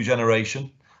hope to a new generation,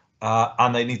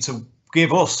 and they need to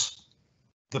give us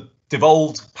the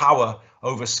devolved power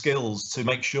over skills to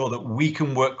make sure that we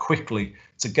can work quickly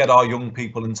to get our young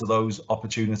people into those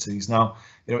opportunities. Now,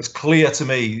 it's clear to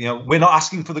me, we're not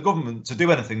asking for the government to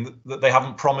do anything that they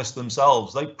haven't promised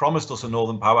themselves. They promised us a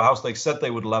northern powerhouse. They said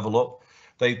they would level up.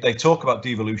 They talk about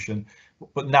devolution,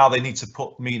 but now they need to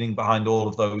put meaning behind all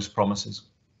of those promises.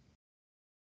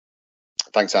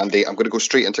 Thanks, Andy. I'm going to go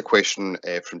straight into a question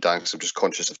from Dan because I'm just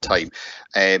conscious of time.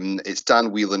 It's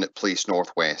Dan Whelan at Place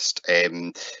Northwest.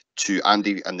 To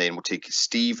Andy, and then we'll take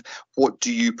Steve. What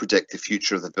do you predict the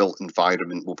future of the built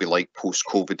environment will be like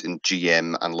post-COVID in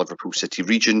GM and Liverpool City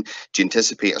region? Do you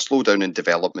anticipate a slowdown in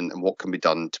development, and what can be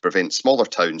done to prevent smaller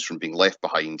towns from being left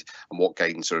behind? And what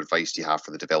guidance or advice do you have for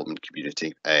the development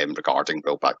community regarding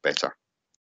Build Back Better?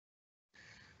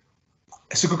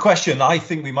 It's a good question. I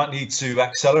think we might need to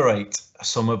accelerate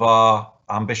some of our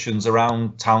ambitions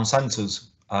around town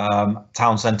centres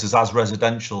as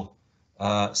residential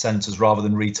centres rather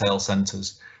than retail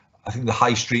centres. I think the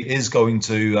high street is going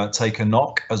to take a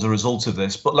knock as a result of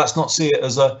this, but let's not see it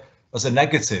as a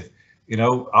negative. You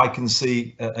know, I can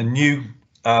see a new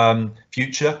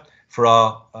future for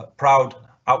our proud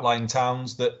outlying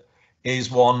towns that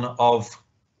is one of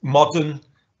modern,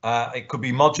 it could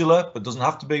be modular, but doesn't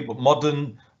have to be, but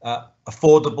modern,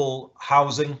 affordable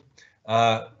housing,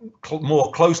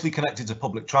 more closely connected to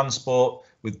public transport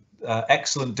with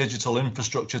excellent digital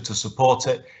infrastructure to support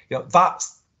it. You know,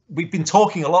 we've been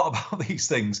talking a lot about these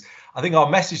things. I think our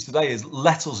message today is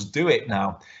let us do it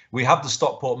now. We have the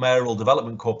Stockport Mayoral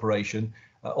Development Corporation.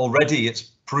 Already it's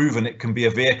proven it can be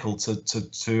a vehicle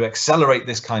to accelerate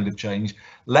this kind of change.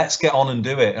 Let's get on and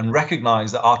do it and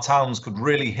recognise that our towns could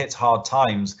really hit hard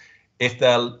times if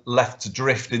they're left to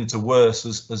drift into worse,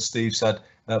 as Steve said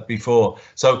before.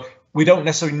 So we don't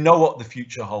necessarily know what the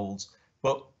future holds,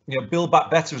 but you know, Build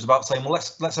Back Better is about saying, well,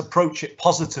 let's approach it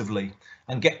positively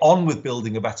and get on with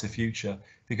building a better future.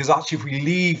 Because actually, if we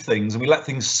leave things and we let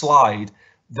things slide,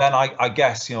 then I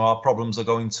guess, you know, our problems are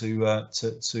going to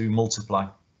multiply.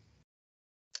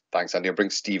 Thanks, Andy. I'll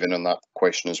bring Steve in on that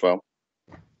question as well.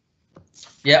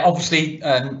 Yeah, obviously,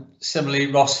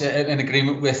 similarly, Ross, in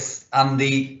agreement with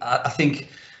Andy. I think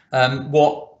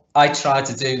what I tried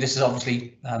to do, this is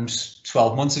obviously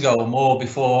 12 months ago or more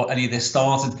before any of this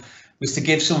started, was to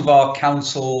give some of our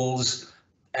councils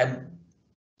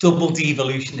double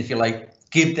devolution, if you like,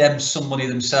 give them some money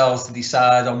themselves to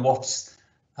decide on what's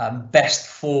best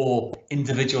for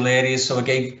individual areas. So I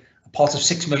gave a pot of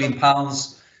 £6 million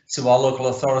to our local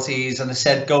authorities, and I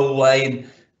said, go away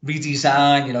and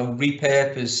redesign, you know,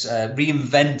 repurpose,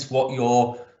 reinvent what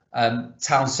your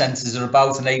town centres are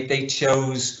about. And they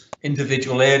chose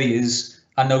individual areas,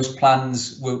 and those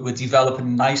plans were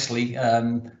developing nicely.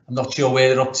 I'm not sure where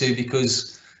they're up to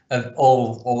because of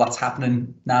all that's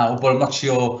happening now, but I'm not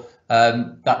sure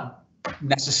that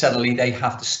necessarily they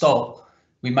have to stop.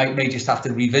 We may just have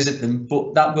to revisit them,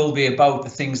 but that will be about the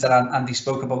things that Andy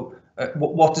spoke about.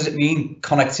 What does it mean,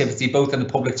 connectivity, both in the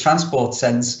public transport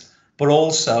sense, but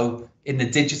also in the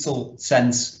digital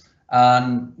sense,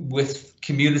 and with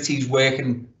communities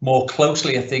working more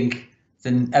closely, I think,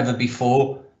 than ever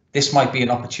before. This might be an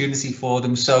opportunity for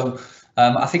them. So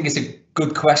I think it's a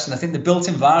good question. I think the built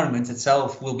environment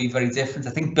itself will be very different.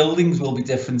 I think buildings will be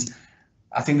different.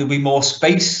 I think there'll be more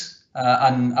space,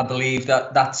 and I believe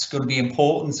that that's going to be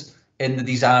important in the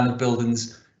design of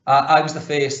buildings. I was the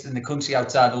first in the country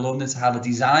outside of London to have a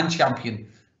design champion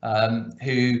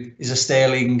who is a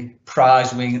Sterling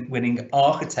Prize winning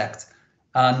architect.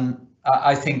 And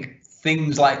I think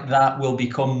things like that will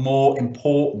become more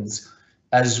important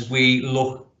as we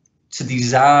look to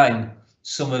design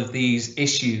some of these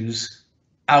issues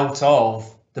out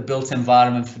of the built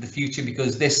environment for the future,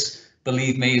 because this,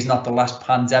 believe me, is not the last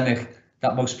pandemic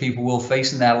that most people will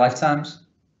face in their lifetimes.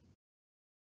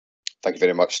 Thank you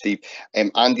very much, Steve.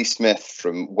 Andy Smith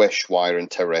from Wishwire and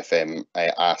Tower FM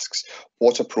asks,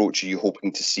 what approach are you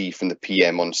hoping to see from the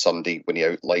PM on Sunday when he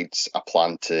outlines a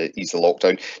plan to ease the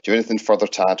lockdown? Do you have anything further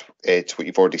to add to what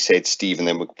you've already said, Steve, and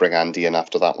then we'll bring Andy in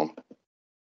after that one?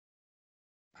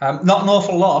 Not an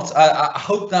awful lot. I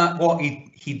hope that what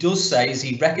he does say is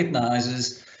he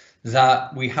recognises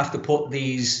that we have to put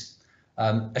these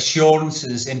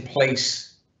assurances in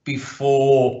place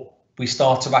before we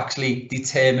start to actually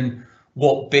determine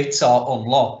what bits are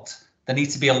unlocked. There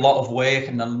needs to be a lot of work,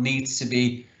 and there needs to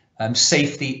be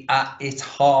safety at its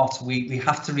heart. We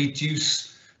have to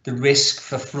reduce the risk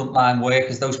for frontline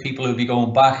workers, those people who'll be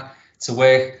going back to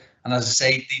work. And as I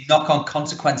say, the knock-on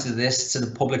consequences of this to the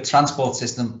public transport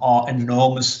system are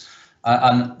enormous.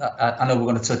 And I know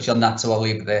we're going to touch on that, so I'll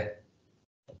leave it there.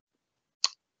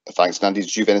 Thanks, Andy.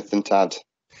 Did you have anything to add?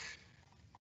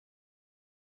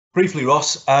 Briefly,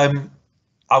 Ross, I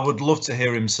would love to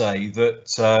hear him say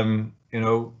that, you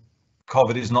know,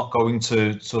 COVID is not going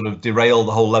to sort of derail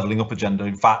the whole levelling up agenda.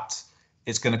 In fact,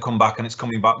 it's going to come back, and it's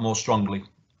coming back more strongly.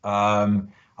 I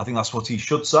think that's what he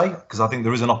should say, because I think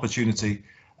there is an opportunity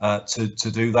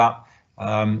to do that.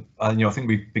 And, you know, I think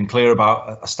we've been clear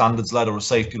about a standards-led or a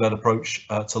safety-led approach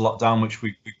to lockdown, which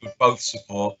we could both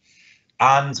support.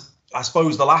 And I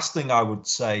suppose the last thing I would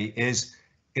say is,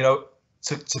 you know,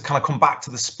 to kind of come back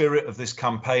to the spirit of this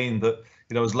campaign that,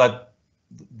 you know, has led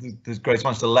the Greater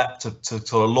Manchester LEP to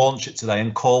sort of launch it today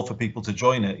and call for people to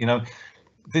join it. You know,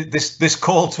 this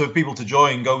call to people to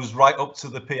join goes right up to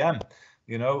the PM.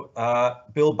 You know,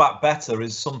 Build Back Better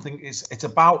is something, it's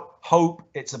about hope,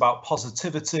 it's about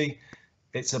positivity,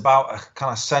 it's about a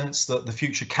kind of sense that the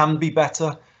future can be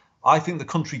better. I think the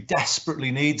country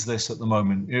desperately needs this at the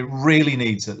moment. It really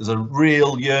needs it. There's a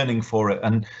real yearning for it.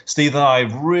 And Steve and I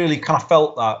have really kind of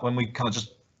felt that when we kind of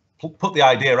just put the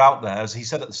idea out there, as he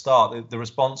said at the start, the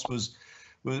response was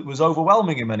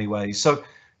overwhelming in many ways. So,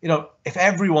 you know, if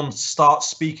everyone starts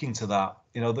speaking to that,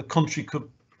 you know, the country could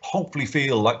hopefully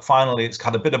feel like finally it's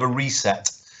had a bit of a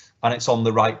reset and it's on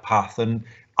the right path. And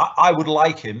I would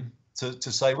like him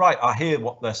to say, right, I hear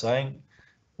what they're saying.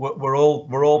 We're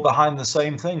all behind the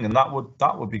same thing, and that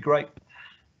would be great.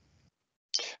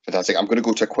 Fantastic. I'm going to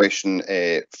go to a question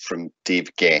from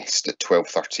Dave Guest at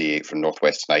 12:38 from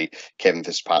Northwest Tonight. Kevin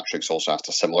Fitzpatrick's also asked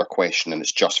a similar question, and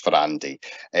it's just for Andy.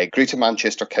 Greater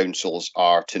Manchester councils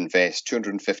are to invest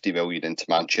 250 million into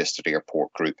Manchester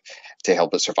Airport Group to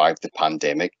help it survive the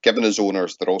pandemic. Given as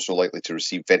owners, they're also likely to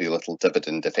receive very little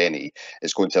dividend, if any.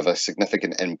 It's going to have a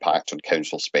significant impact on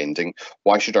council spending.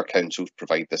 Why should our councils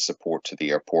provide this support to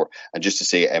the airport? And just to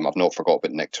say, I've not forgot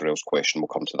about Nick Terrell's question. We'll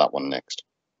come to that one next.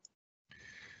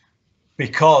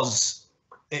 Because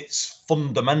it's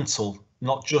fundamental,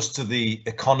 not just to the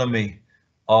economy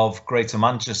of Greater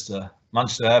Manchester.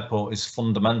 Manchester Airport is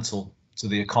fundamental to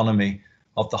the economy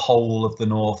of the whole of the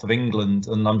north of England,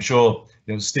 and I'm sure,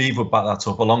 you know, Steve would back that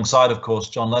up, alongside, of course,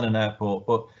 John Lennon Airport.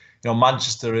 But, you know,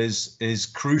 Manchester is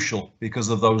crucial because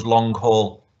of those long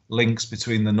haul links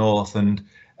between the north and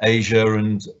Asia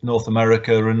and North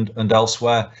America and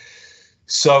elsewhere.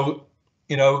 So,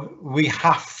 you know, we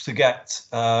have to get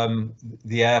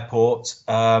the airport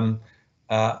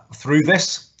through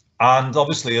this, and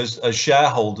obviously as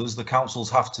shareholders, the councils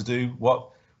have to do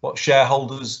what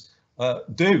shareholders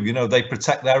do. You know, they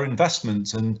protect their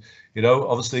investment, and, you know,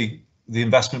 obviously the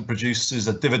investment produces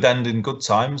a dividend in good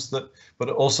times, but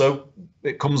also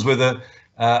it comes with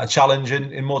a challenge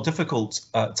in more difficult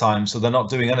times. So they're not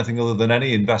doing anything other than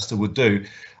any investor would do.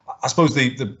 I suppose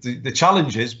the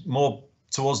challenge is more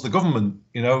towards the government.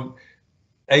 You know,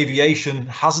 aviation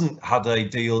hasn't had a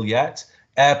deal yet.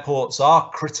 Airports are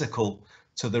critical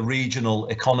to the regional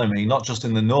economy, not just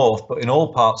in the north, but in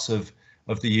all parts of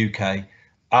the UK.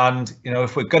 And, you know,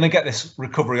 if we're going to get this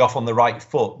recovery off on the right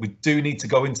foot, we do need to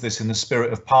go into this in the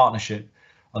spirit of partnership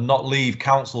and not leave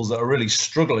councils that are really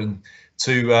struggling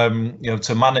to, you know,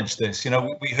 to manage this. You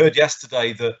know, we heard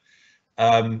yesterday that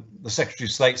the Secretary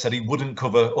of State said he wouldn't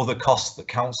cover other costs that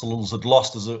councils had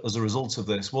lost as a result of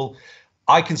this. Well,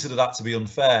 I consider that to be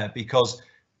unfair, because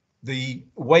the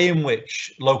way in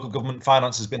which local government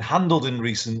finance has been handled in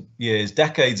recent years,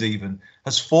 decades even,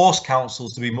 has forced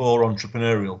councils to be more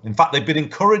entrepreneurial. In fact, they've been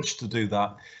encouraged to do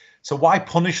that. So why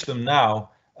punish them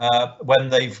now when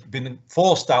they've been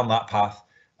forced down that path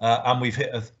and we've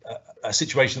hit a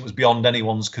situation that was beyond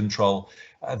anyone's control?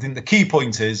 I think the key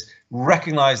point is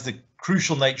recognise the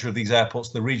crucial nature of these airports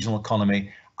to the regional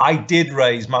economy. I did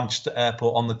raise Manchester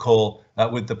Airport on the call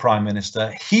with the Prime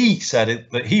Minister. He said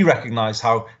that he recognised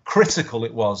how critical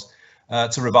it was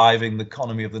to reviving the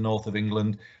economy of the north of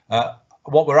England.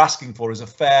 What we're asking for is a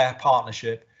fair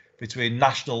partnership between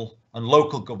national and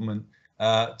local government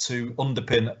to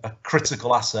underpin a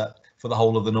critical asset for the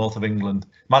whole of the north of England.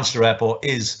 Manchester Airport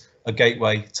is a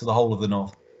gateway to the whole of the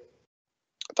north.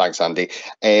 Thanks, Andy.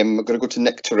 I'm going to go to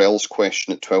Nick Terrell's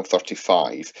question at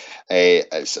 12:35.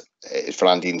 It's for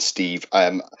Andy and Steve.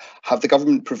 Have the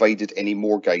government provided any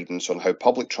more guidance on how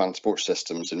public transport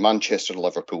systems in Manchester and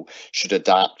Liverpool should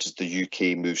adapt as the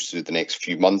UK moves through the next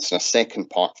few months? And a second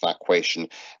part of that question,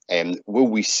 will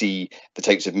we see the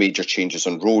types of major changes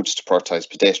on roads to prioritise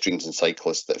pedestrians and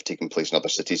cyclists that have taken place in other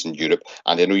cities in Europe?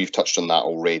 And I know you've touched on that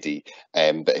already,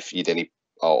 but if you had any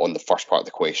on the first part of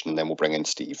the question, and then we'll bring in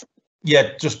Steve.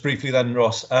 Yeah, just briefly then,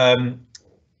 Ross.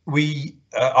 We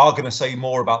are going to say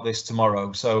more about this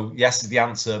tomorrow. So yes is the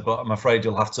answer, but I'm afraid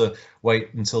you'll have to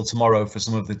wait until tomorrow for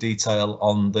some of the detail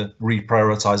on the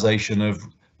reprioritisation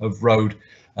of road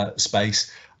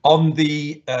space. On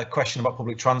the question about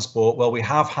public transport, well, we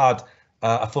have had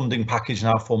a funding package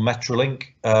now for Metrolink,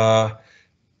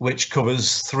 which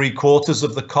covers 3/4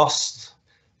 of the costs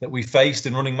that we faced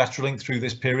in running Metrolink through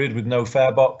this period with no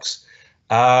fare box.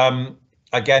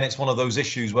 Again, it's one of those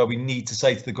issues where we need to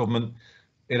say to the government,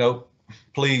 you know,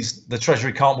 please, the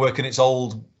Treasury can't work in its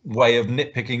old way of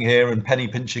nitpicking here and penny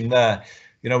pinching there.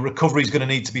 You know, recovery is going to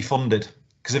need to be funded,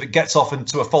 because if it gets off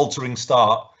into a faltering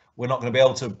start, we're not going to be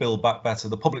able to build back better.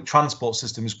 The public transport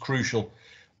system is crucial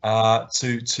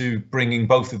to bringing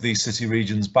both of these city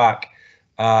regions back,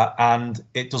 and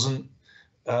it doesn't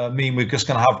mean we're just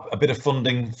going to have a bit of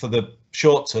funding for the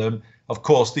short term. Of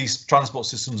course, these transport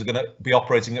systems are going to be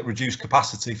operating at reduced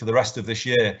capacity for the rest of this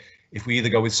year if we either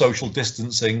go with social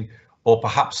distancing or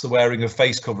perhaps the wearing of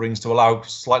face coverings to allow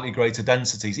slightly greater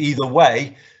densities. Either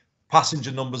way, passenger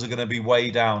numbers are going to be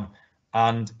way down,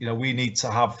 and, you know, we need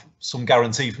to have some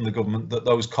guarantee from the government that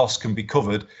those costs can be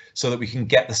covered so that we can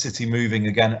get the city moving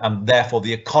again, and therefore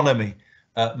the economy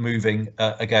moving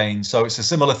again. So it's a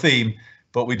similar theme,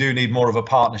 but we do need more of a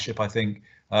partnership, I think,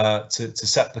 to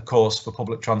set the course for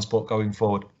public transport going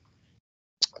forward.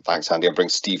 Thanks, Andy. I'll bring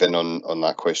Steve in on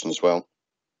that question as well.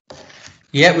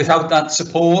 Yeah, without that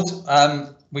support,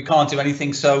 we can't do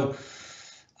anything. So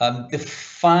the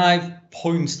 5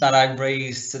 points that I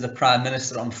raised to the Prime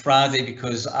Minister on Friday,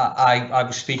 because I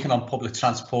was speaking on public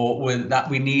transport, were that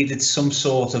we needed some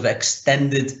sort of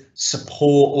extended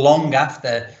support long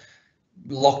after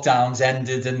lockdowns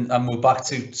ended and we're back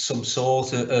to some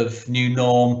sort of new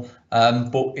norm.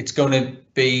 But it's going to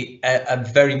be a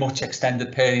very much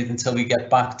extended period until we get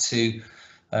back to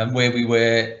where we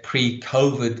were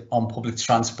pre-COVID on public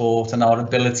transport and our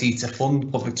ability to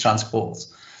fund public transport.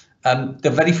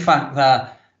 The very fact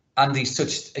that Andy's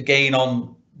touched again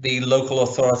on the local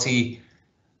authority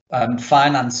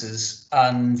finances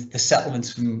and the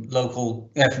settlements from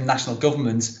from national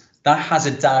governments, that has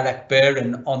a direct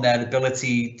bearing on their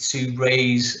ability to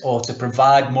raise or to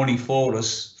provide money for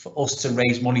us to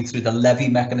raise money through the levy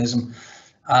mechanism.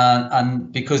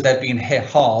 And because they've been hit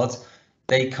hard,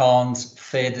 they can't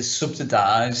further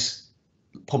subsidise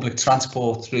public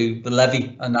transport through the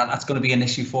levy, and that's going to be an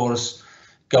issue for us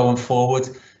going forward.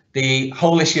 The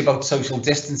whole issue about social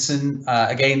distancing,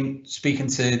 again, speaking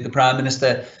to the Prime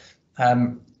Minister,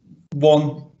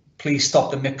 one, please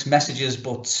stop the mixed messages,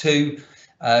 but two,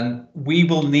 we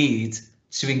will need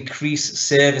to increase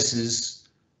services,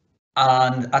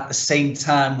 and at the same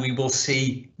time we will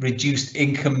see reduced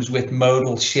incomes with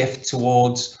modal shift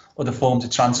towards other forms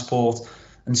of transport.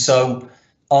 And so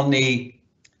on the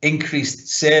increased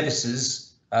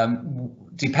services,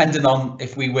 depending on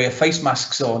if we wear face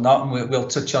masks or not, and we'll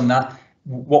touch on that,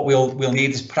 what we'll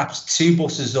need is perhaps 2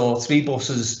 buses or 3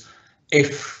 buses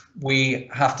if we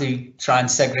have to try and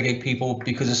segregate people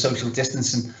because of social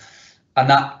distancing. And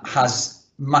that has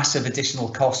massive additional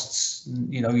costs.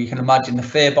 You know, you can imagine the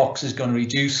fare box is going to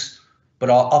reduce, but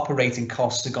our operating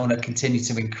costs are going to continue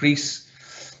to increase.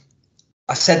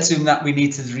 I said to him that we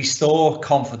need to restore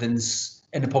confidence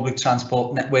in the public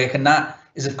transport network, and that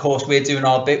is, of course, we're doing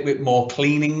our bit with more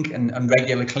cleaning and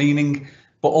regular cleaning,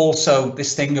 but also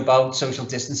this thing about social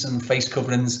distancing and face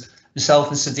coverings. Myself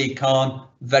and Sadiq Khan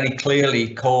very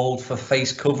clearly called for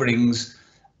face coverings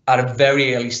at a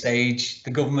very early stage.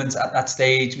 The government at that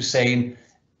stage was saying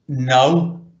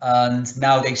no, and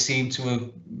now they seem to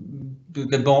have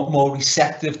been more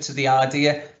receptive to the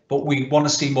idea. But we want to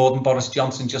see more than Boris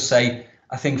Johnson just say,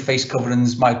 I think face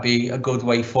coverings might be a good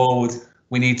way forward.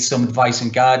 We need some advice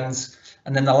and guidance.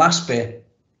 And then the last bit,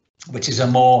 which is a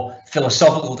more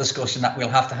philosophical discussion that we'll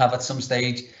have to have at some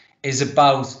stage, is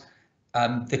about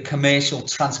the commercial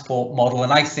transport model.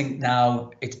 And I think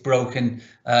now it's broken.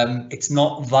 It's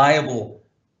not viable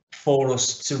for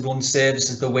us to run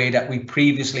services the way that we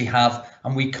previously have,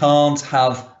 and we can't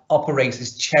have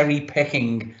operators cherry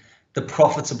picking the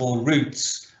profitable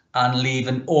routes and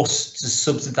leaving us to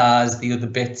subsidise the other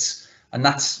bits. And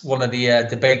that's one of the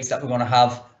debates that we're going to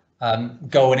have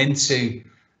going into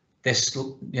this,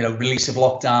 release of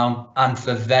lockdown, and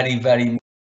for very, very.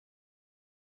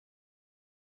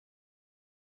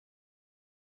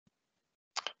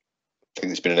 I think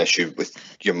there's been an issue with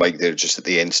your mic there just at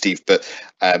the end, Steve, but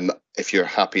if you're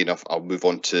happy enough, I'll move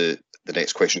on to the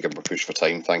next question, given we're pushed for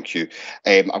time. Thank you.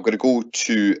 I'm going to go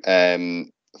to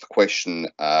the question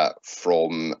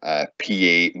from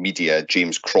PA Media,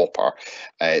 James Cropper.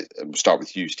 We'll start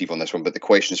with you, Steve, on this one, but the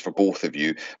question is for both of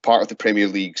you. Part of the Premier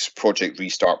League's Project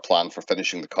Restart plan for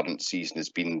finishing the current season has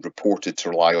been reported to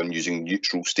rely on using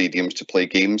neutral stadiums to play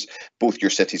games. Both your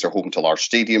cities are home to large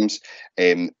stadiums.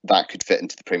 That could fit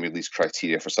into the Premier League's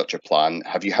criteria for such a plan.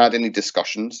 Have you had any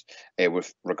discussions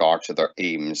with regard to their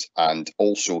aims? And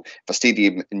also, if a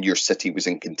stadium in your city was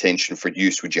in contention for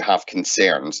use, would you have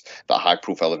concerns that a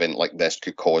high-profile event like this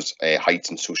could cause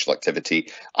heightened social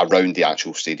activity around the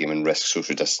actual stadium and risk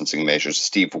social distancing measures?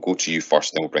 Steve, we'll go to you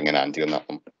first, and then we'll bring in Andy on that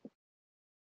one.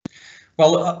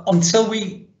 Well, until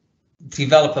we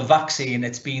develop a vaccine,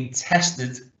 it's been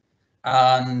tested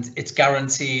and it's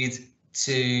guaranteed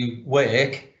to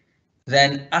work,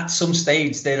 then at some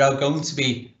stage there are going to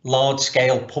be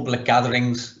large-scale public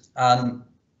gatherings, and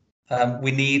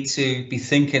we need to be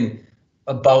thinking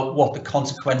about what the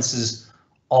consequences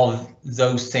of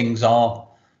those things are,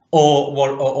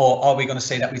 or are we going to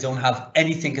say that we don't have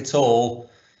anything at all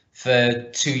for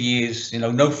 2 years?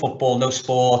 No football, no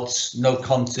sports, no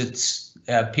concerts,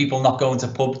 people not going to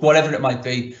pubs, whatever it might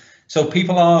be. So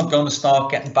people are going to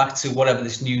start getting back to whatever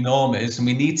this new norm is, and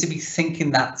we need to be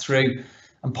thinking that through.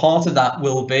 And part of that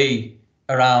will be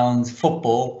around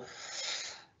football.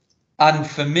 And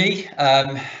for me,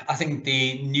 I think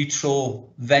the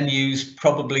neutral venues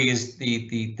probably is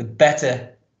the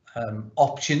better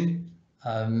option.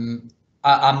 I'm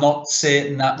not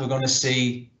certain that we're going to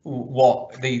see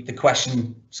what the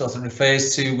question sort of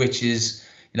refers to, which is,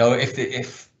 you know,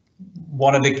 if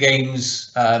one of the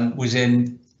games was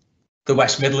in the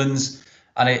West Midlands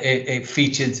and it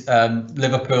featured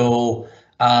Liverpool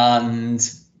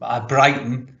and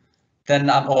Brighton, then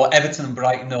or Everton and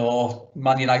Brighton, or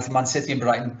Man United, Man City and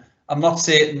Brighton, I'm not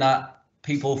certain that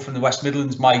people from the West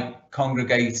Midlands might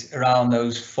congregate around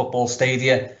those football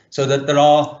stadia. So that there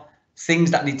are things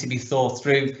that need to be thought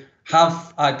through.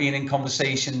 Have I been in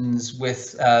conversations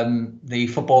with the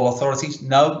football authorities?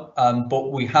 No,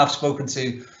 but we have spoken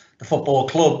to the football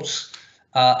clubs,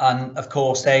 and of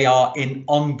course they are in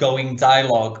ongoing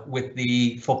dialogue with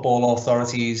the football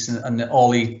authorities and all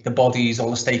the bodies,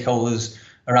 all the stakeholders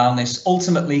around this.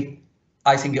 Ultimately,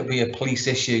 I think it'll be a police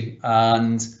issue,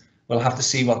 and we'll have to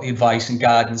see what the advice and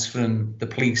guidance from the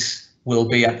police will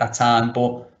be at that time.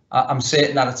 But I'm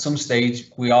certain that at some stage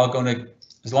we are going to,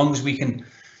 as long as we can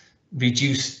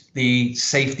reduce the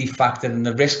safety factor and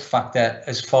the risk factor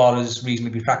as far as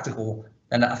reasonably practical,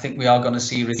 then I think we are going to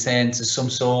see a return to some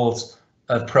sort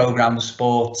of programme of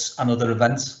sports and other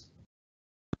events.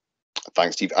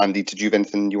 Thanks, Steve. Andy, did you have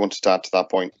anything you wanted to add to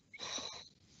that point?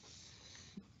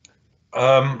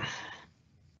 Am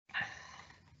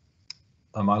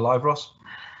I live, Ross?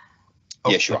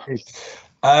 Yes, you are.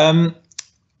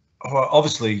 Well,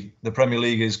 obviously, the Premier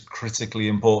League is critically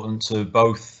important to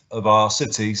both of our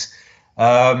cities.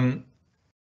 I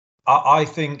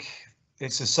think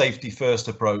it's a safety-first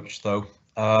approach, though,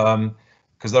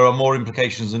 because there are more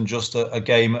implications than just a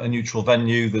game at a neutral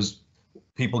venue. There's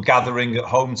people gathering at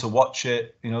home to watch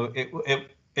it. You know,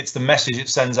 it's the message it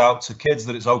sends out to kids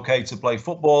that it's okay to play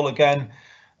football again.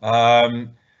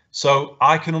 So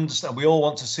I can understand we all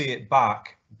want to see it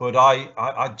back, but I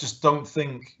just don't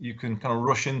think you can kind of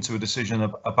rush into a decision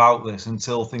about this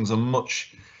until things are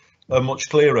much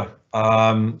clearer.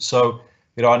 So,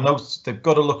 you know, I know they've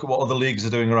got to look at what other leagues are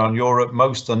doing around Europe.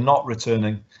 Most are not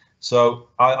returning. So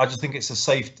I just think it's a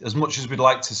safe, as much as we'd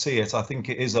like to see it, I think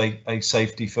it is a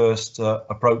safety first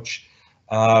approach.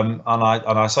 And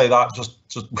I say that just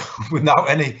without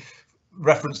any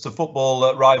reference to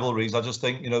football rivalries. I just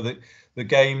think, you know, the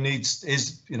game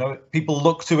you know, people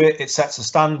look to it, it sets a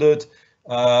standard.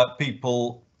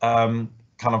 People kind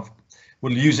of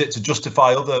will use it to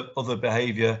justify other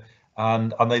behaviour,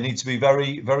 and they need to be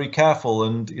very, very careful.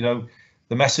 And, you know,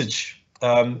 the message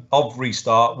of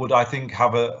restart would, I think,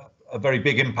 have a very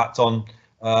big impact on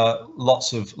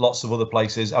lots of other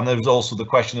places. And there's also the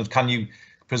question of, can you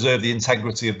preserve the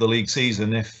integrity of the league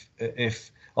season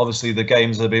if obviously the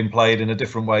games are being played in a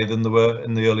different way than they were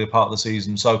in the earlier part of the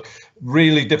season. So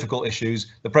really difficult issues.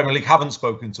 The Premier League haven't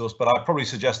spoken to us, but I'd probably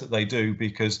suggest that they do,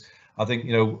 because I think,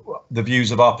 you know, the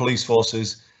views of our police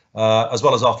forces as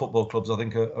well as our football clubs, I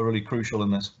think are really crucial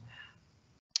in this.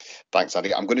 Thanks,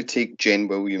 Andy. I'm going to take Jen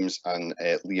Williams and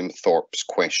Liam Thorpe's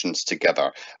questions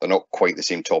together. They're not quite the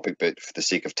same topic, but for the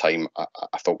sake of time,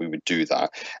 I thought we would do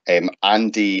that.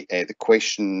 Andy, the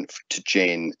question to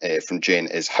Jen from Jen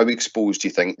is, how exposed do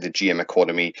you think the GM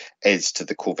economy is to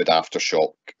the COVID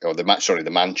aftershock, or the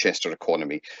Manchester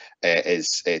economy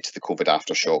is to the COVID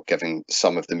aftershock, given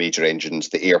some of the major engines,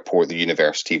 the airport, the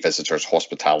university, visitors,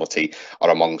 hospitality,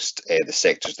 are amongst the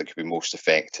sectors that could be most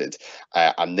affected?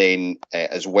 And then,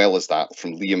 as well as that,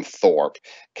 from Liam Thorpe,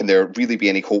 can there really be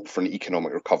any hope for an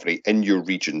economic recovery in your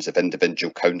regions if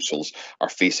individual councils are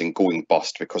facing going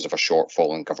bust because of a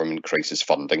shortfall in government crisis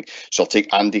funding? So I'll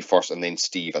take Andy first and then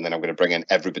Steve, and then I'm going to bring in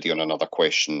everybody on another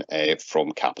question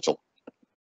from Capital.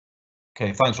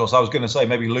 Okay, thanks, Ross. I was going to say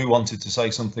maybe Lou wanted to say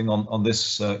something on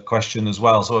this question as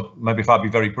well, so maybe if I'd be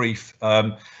very brief.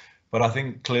 But I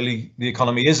think clearly the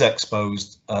economy is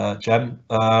exposed, Jem,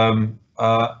 and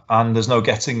there's no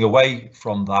getting away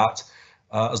from that.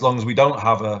 As long as we don't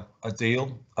have a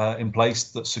deal in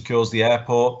place that secures the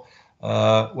airport,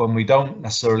 when we don't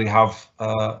necessarily have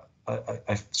a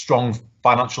strong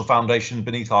financial foundation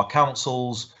beneath our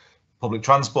councils, public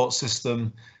transport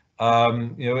system,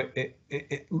 you know,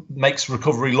 it makes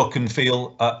recovery look and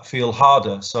feel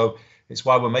harder. So it's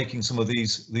why we're making some of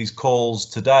these calls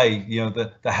today. You know,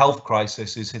 the health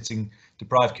crisis is hitting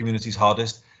deprived communities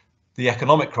hardest. The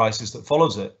economic crisis that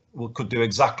follows it could do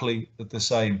exactly the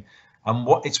same. And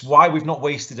it's why we've not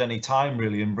wasted any time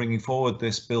really in bringing forward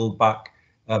this Build Back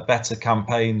Better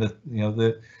campaign. That, you know,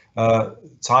 the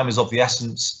time is of the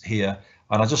essence here.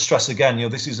 And I just stress again, you know,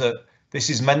 this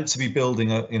is meant to be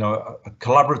building a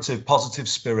collaborative, positive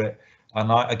spirit. And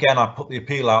I put the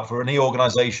appeal out for any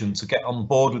organisation to get on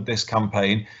board with this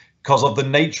campaign. because of the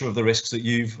nature of the risks that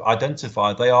you've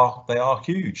identified. They are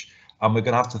huge, and we're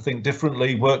going to have to think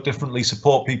differently, work differently,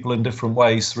 support people in different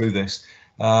ways through this.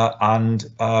 You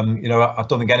know, I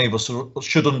don't think any of us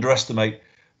should underestimate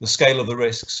the scale of the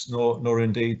risks, nor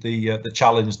indeed the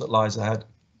challenge that lies ahead.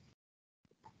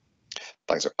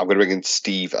 Thanks. I'm going to bring in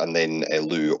Steve and then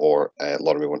Lou or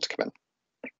Lauren may want to come in.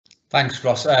 Thanks,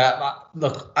 Ross.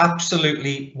 Look,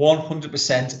 absolutely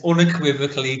 100%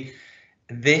 unequivocally,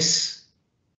 this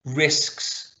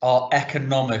risks our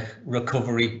economic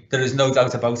recovery. There is no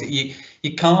doubt about it.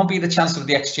 You can't be the Chancellor of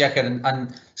the Exchequer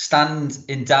and stand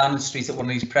in Downing Street at one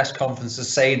of these press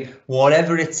conferences saying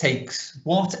whatever it takes.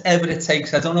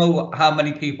 I don't know how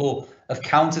many people have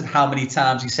counted how many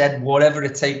times he said whatever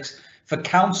it takes. For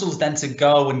councils then to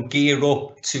go and gear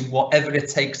up to whatever it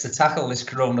takes to tackle this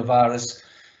coronavirus,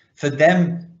 for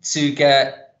them to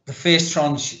get the first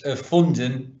tranche of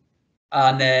funding,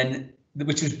 and then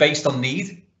which was based on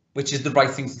need, which is the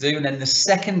right thing to do, and then the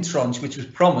second tranche, which was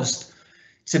promised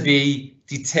to be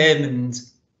determined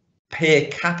per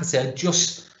capita,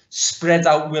 just spread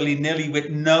out willy-nilly with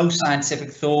no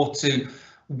scientific thought to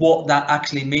what that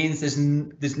actually means.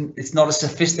 It's not a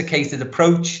sophisticated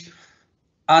approach,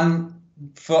 and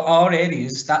for our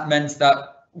areas, that meant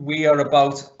that we are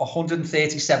about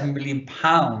 £137 million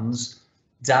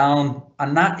down,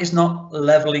 and that is not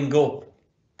levelling up.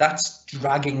 That's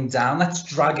dragging down, that's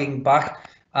dragging back,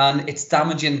 and it's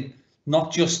damaging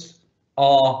not just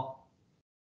our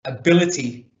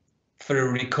ability for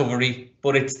a recovery,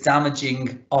 but it's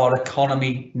damaging our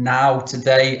economy now,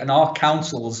 today, and our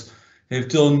councils who've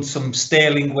done some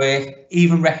sterling work,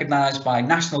 even recognised by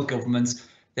national governments.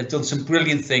 They've done some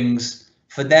brilliant things.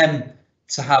 For them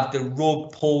to have the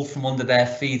rug pulled from under their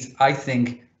feet, I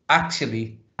think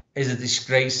actually is a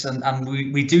disgrace. And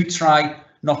we do try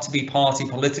not to be party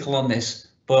political on this,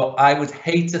 but I would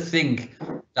hate to think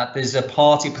that there's a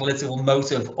party political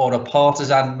motive or a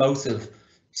partisan motive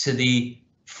to the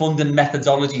funding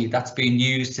methodology that's being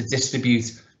used to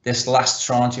distribute this last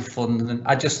tranche of funding. And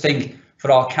I just think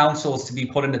for our councils to be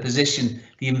put in a position,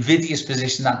 the invidious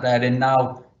position that they're in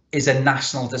now, is a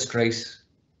national disgrace.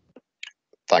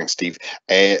 Thanks, Steve.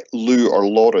 Lou or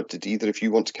Laura, did either of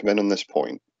you want to come in on this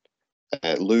point?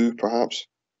 Lou, perhaps?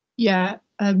 Yeah,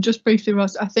 just briefly,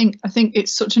 Ross, I think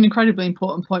it's such an incredibly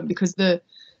important point, because the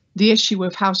issue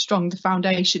of how strong the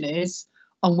foundation is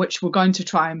on which we're going to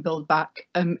try and build back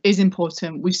is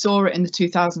important. We saw it in the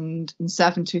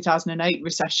 2007-2008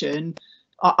 recession.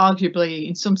 Arguably,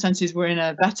 in some senses, we're in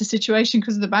a better situation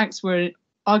because of the banks. We're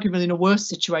arguably in a worse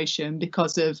situation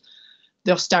because of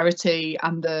the austerity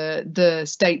and the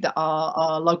state that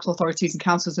our local authorities and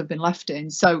councils have been left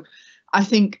in. So I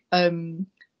think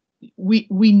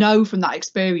we know from that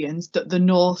experience that the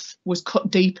North was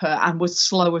cut deeper and was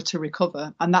slower to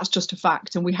recover, and that's just a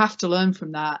fact, and we have to learn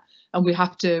from that, and we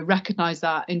have to recognise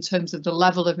that in terms of the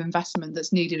level of investment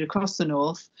that's needed across the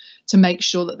North to make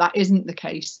sure that that isn't the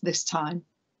case this time.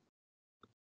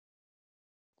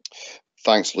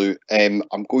 Thanks, Lou. I'm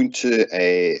going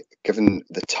to, given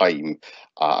the time,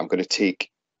 I'm going to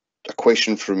take a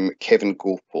question from Kevin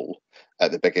Gopal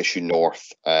at the Big Issue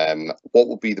North. What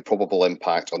will be the probable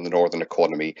impact on the Northern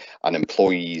economy and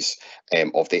employees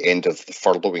of the end of the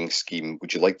furloughing scheme?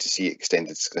 Would you like to see it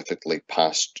extended significantly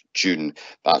past June?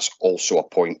 That's also a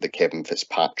point that Kevin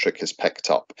Fitzpatrick has picked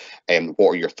up. What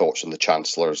are your thoughts on the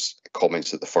Chancellor's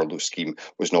comments that the furlough scheme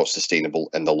was not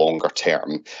sustainable in the longer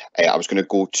term? I was going to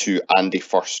go to Andy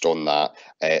first on that,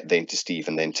 then to Steve,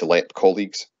 and then to let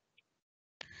colleagues.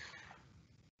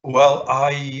 Well,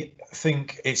 I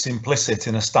think it's implicit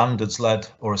in a standards-led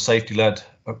or a safety-led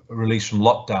release from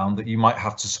lockdown that you might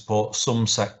have to support some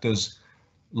sectors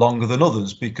longer than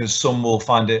others, because some will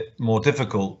find it more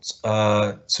difficult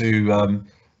to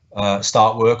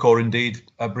start work, or indeed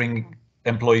bring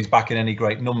employees back in any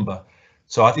great number.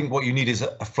 So I think what you need is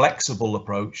a flexible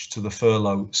approach to the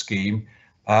furlough scheme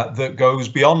that goes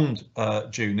beyond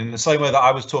June, in the same way that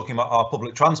I was talking about our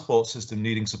public transport system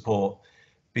needing support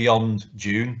beyond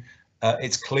June.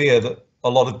 It's clear that a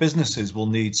lot of businesses will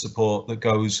need support that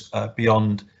goes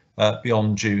beyond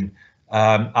June.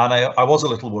 And I was a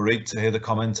little worried to hear the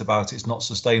comment about it's not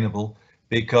sustainable,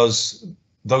 because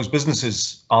those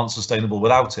businesses aren't sustainable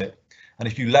without it. And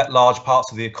if you let large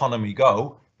parts of the economy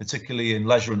go, particularly in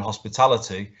leisure and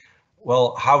hospitality,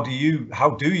 well, how do you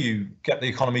get the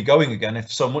economy going again if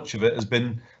so much of it has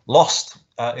been lost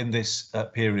in this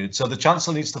period? So the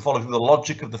Chancellor needs to follow through the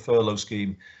logic of the furlough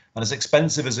scheme, and as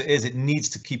expensive as it is, it needs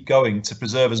to keep going to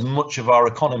preserve as much of our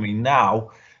economy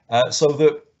now, so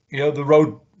that the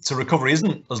road to recovery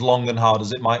isn't as long and hard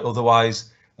as it might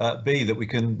otherwise be, that we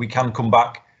can come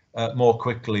back more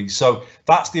quickly. So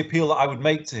that's the appeal that I would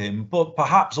make to him, but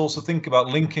perhaps also think about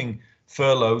linking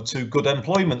furlough to good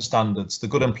employment standards, the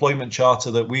good employment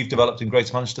charter that we've developed in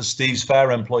Greater Manchester, Steve's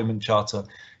Fair Employment Charter.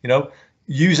 You know,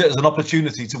 use it as an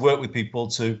opportunity to work with people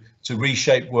to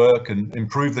reshape work and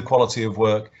improve the quality of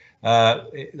work.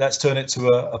 Let's turn it to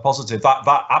a positive.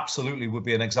 That absolutely would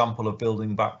be an example of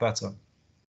building back better.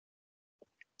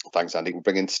 Thanks, Andy. We'll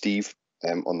bring in Steve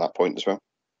on that point as well.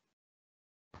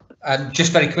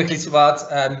 Just very quickly to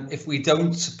add, if we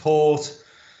don't support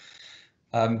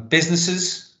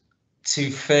businesses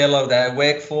to furlough their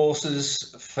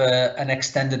workforces for an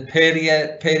extended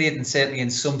period, and certainly in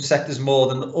some sectors more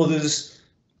than others,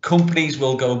 companies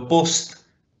will go bust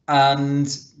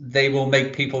and they will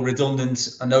make people redundant,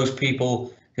 and those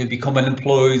people who become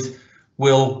unemployed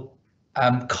will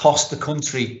cost the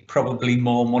country probably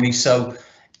more money. So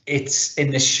it's,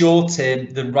 in the short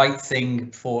term, the right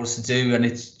thing for us to do, and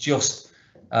it's just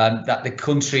that the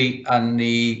country and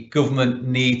the government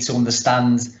need to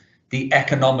understand the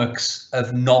economics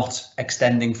of not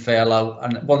extending furlough.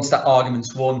 And once that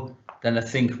argument's won, then I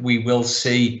think we will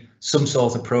see some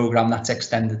sort of programme that's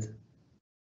extended.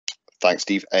 Thanks,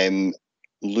 Steve.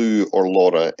 Lou or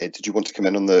Laura, did you want to come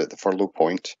in on the furlough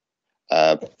point?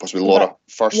 Possibly Laura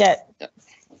first.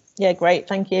 Yeah, great,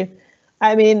 thank you.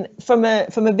 I mean, from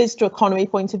a visitor economy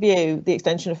point of view, the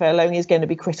extension of furloughing is going to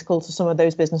be critical to some of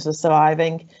those businesses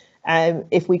surviving.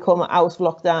 If we come out of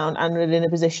lockdown and we're in a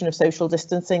position of social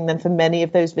distancing, then for many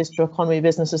of those visitor economy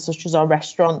businesses, such as our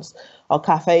restaurants, our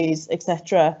cafes,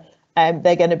 etc.,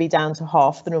 they're going to be down to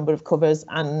half the number of covers,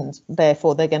 and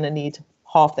therefore they're going to need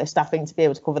half their staffing to be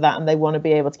able to cover that, and they want to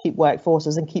be able to keep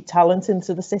workforces and keep talent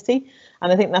into the city. And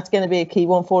I think that's going to be a key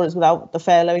one for us. Without the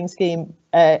furloughing scheme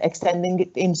extending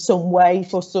it in some way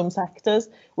for some sectors,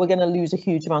 we're going to lose a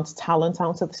huge amount of talent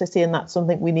out of the city, and that's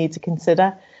something we need to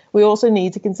consider. We also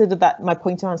need to consider that, my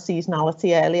point around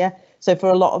seasonality earlier. So for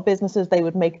a lot of businesses, they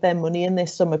would make their money in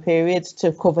this summer period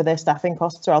to cover their staffing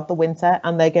costs throughout the winter,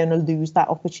 and they're going to lose that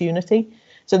opportunity.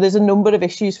 So there's a number of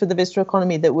issues for the visitor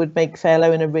economy that would make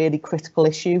furloughing a really critical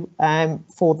issue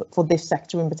for this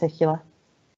sector in particular.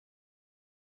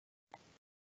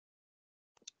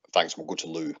 Thanks. We'll go to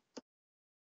Lou.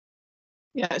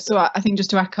 Yeah, so I think just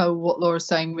to echo what Laura's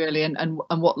saying really, and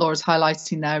what Laura's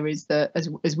highlighting there is that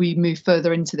as we move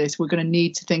further into this, we're going to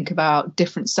need to think about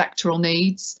different sectoral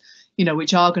needs, you know,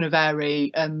 which are going to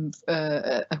vary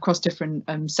across different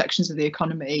sections of the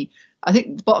economy. I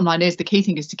think the bottom line is the key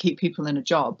thing is to keep people in a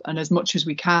job, and as much as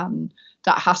we can,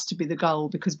 that has to be the goal,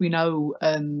 because we know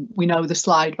the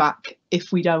slide back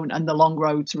if we don't, and the long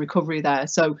road to recovery there.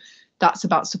 So that's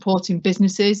about supporting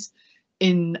businesses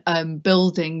in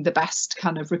building the best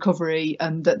kind of recovery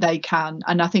that they can.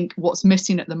 And I think what's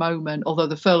missing at the moment, although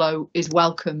the furlough is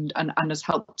welcomed and has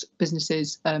helped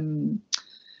businesses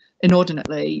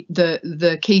inordinately,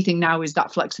 the key thing now is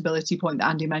that flexibility point that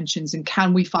Andy mentions, and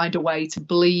can we find a way to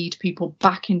bleed people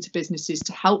back into businesses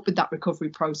to help with that recovery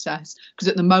process? Because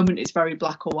at the moment it's very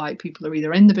black or white. People are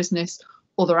either in the business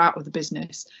or they're out of the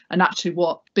business, and actually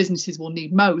what businesses will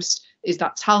need most is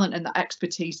that talent and that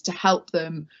expertise to help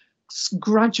them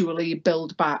gradually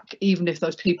build back, even if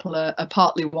those people are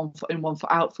partly one foot in, one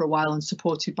foot out for a while, and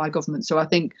supported by government. So I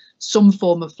think some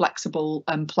form of flexible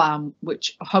plan,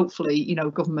 which hopefully, you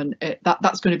know, government,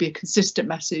 that's going to be a consistent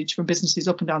message from businesses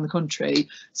up and down the country.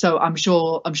 So I'm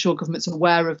sure government's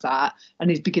aware of that and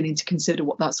is beginning to consider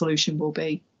what that solution will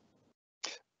be.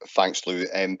 Thanks, Lou.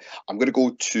 I'm going to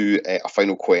go to a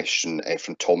final question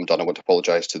from Tom Dunn. I want to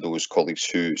apologise to those colleagues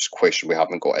whose question we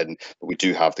haven't got in, but we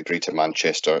do have the Greater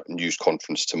Manchester News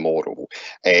Conference tomorrow.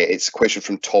 It's a question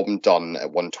from Tom Dunn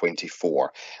at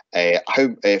 124.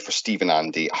 For Steve and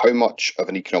Andy, how much of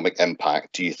an economic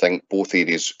impact do you think both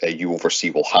areas you oversee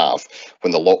will have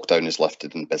when the lockdown is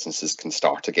lifted and businesses can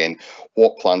start again?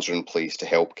 What plans are in place to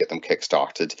help get them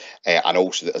kick-started? And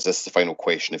also, as this is the final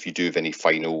question, if you do have any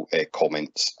final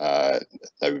comments, now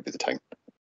would be the time.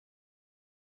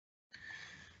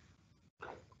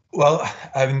 Well,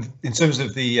 in terms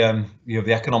of the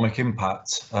the economic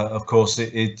impact, of course,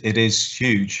 it is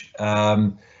huge.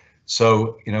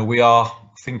 So we are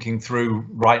thinking through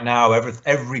right now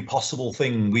every possible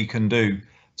thing we can do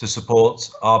to support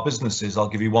our businesses. I'll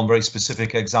give you one very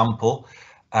specific example.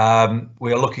 We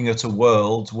are looking at a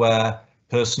world where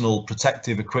personal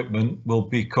protective equipment will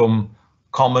become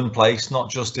commonplace, not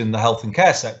just in the health and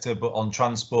care sector, but on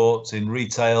transport, in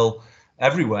retail,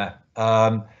 everywhere.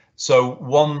 So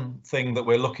one thing that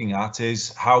we're looking at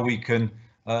is how we can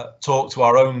talk to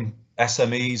our own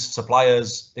SMEs,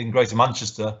 suppliers in Greater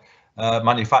Manchester,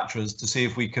 manufacturers, to see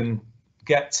if we can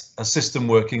get a system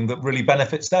working that really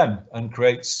benefits them and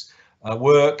creates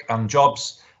work and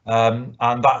jobs, and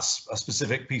that's a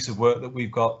specific piece of work that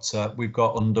we've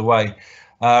got underway.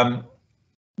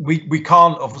 We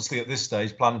can't obviously at this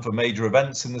stage plan for major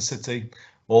events in the city,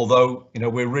 although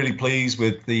we're really pleased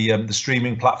with the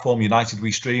streaming platform United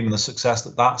We Stream and the success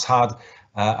that that's had,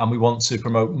 and we want to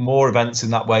promote more events in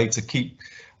that way to keep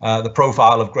the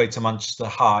profile of Greater Manchester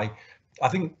high. I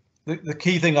think the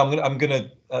key thing I'm going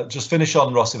to just finish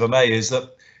on, Ross, if I may, is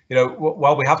that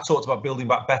while we have talked about building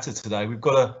back better today, we've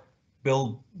got to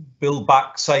build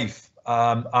back safe,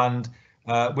 and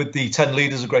with the 10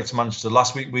 leaders of Greater Manchester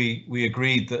last week, we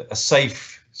agreed that a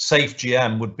safe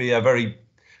GM would be a very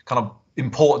kind of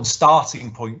important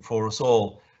starting point for us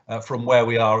all from where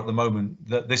we are at the moment.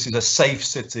 That this is a safe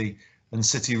city and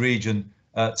city region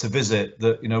to visit.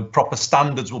 That proper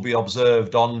standards will be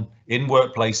observed in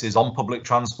workplaces, on public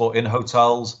transport, in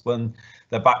hotels when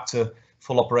they're back to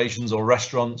full operations, or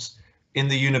restaurants, in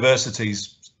the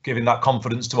universities, giving that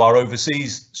confidence to our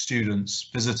overseas students,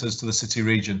 visitors to the city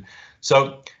region.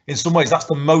 So in some ways, that's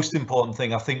the most important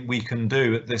thing I think we can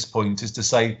do at this point, is to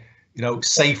say,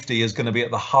 safety is going to be at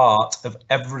the heart of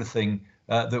everything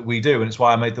that we do. And it's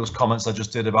why I made those comments I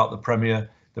just did about the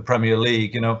Premier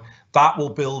League. That will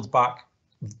build back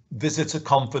visitor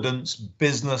confidence,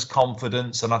 business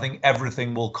confidence, and I think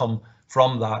everything will come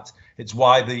from that. It's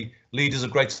why the leaders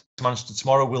of Greater Manchester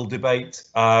tomorrow will debate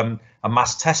a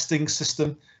mass testing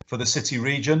system for the city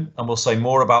region, and we'll say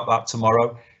more about that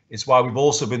tomorrow. It's why we've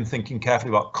also been thinking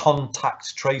carefully about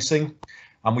contact tracing,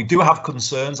 and we do have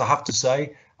concerns, I have to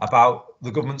say, about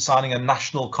the government signing a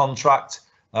national contract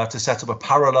to set up a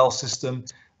parallel system.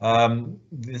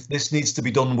 This needs to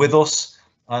be done with us,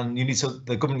 and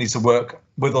the government needs to work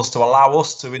with us to allow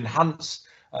us to enhance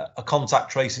a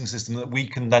contact tracing system that we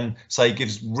can then say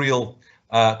gives real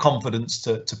confidence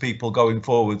to people going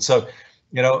forward. So,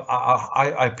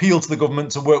 I appeal to the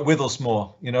government to work with us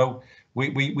more. We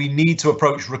need to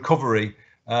approach recovery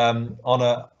on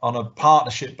a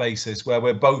partnership basis, where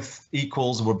we're both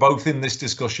equals and we're both in this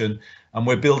discussion and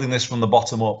we're building this from the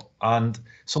bottom up. And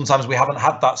sometimes we haven't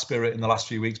had that spirit in the last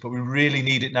few weeks, but we really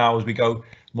need it now as we go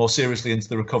more seriously into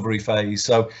the recovery phase.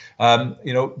 So,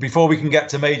 before we can get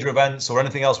to major events or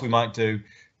anything else we might do,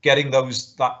 getting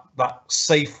that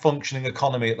safe functioning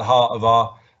economy at the heart of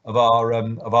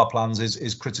our plans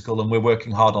is critical, and we're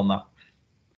working hard on that.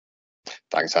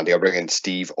 Thanks, Andy. I'll bring in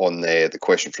Steve on the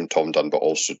question from Tom Dunn, but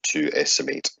also to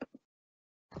estimate.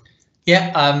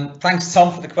 Yeah, thanks,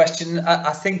 Tom, for the question.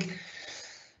 I think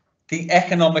the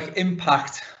economic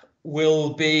impact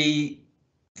will be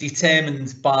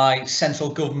determined by central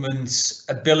government's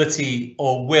ability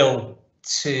or will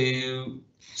to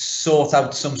sort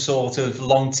out some sort of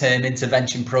long-term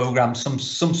intervention programme, some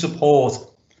support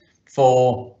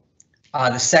for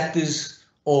either sectors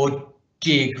or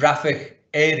geographic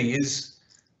areas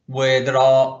where there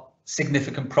are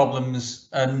significant problems.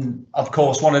 And of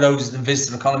course, one of those is the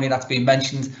visitor economy that's been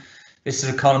mentioned.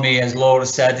 Visitor economy, as Laura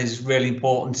said, is really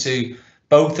important to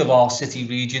both of our city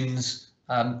regions,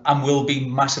 and will be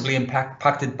massively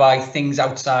impacted by things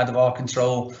outside of our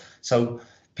control. So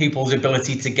people's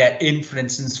ability to get in, for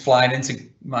instance, flying into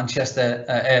Manchester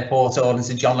Airport or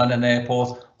into John Lennon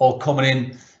Airport, or coming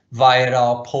in via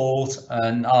our port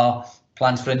and our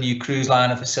plans for a new cruise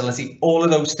liner facility. All of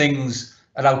those things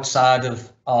are outside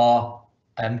of our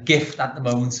gift at the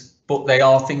moment, but they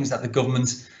are things that the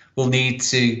government will need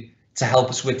to help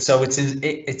us with. So it's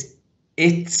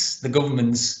the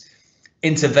government's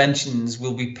interventions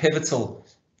will be pivotal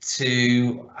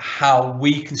to how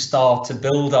we can start to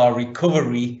build our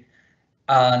recovery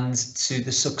and to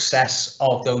the success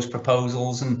of those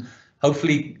proposals. And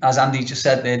hopefully, as Andy just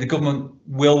said there, the government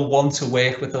will want to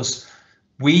work with us.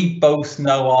 We both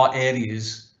know our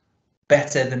areas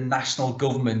better than national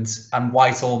government and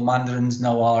Whitehall Mandarins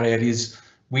know our areas.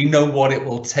 We know what it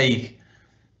will take,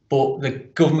 but the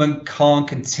government can't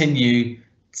continue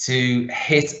to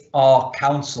hit our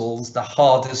councils the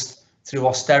hardest through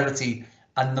austerity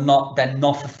and then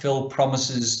not fulfil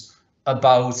promises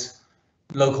about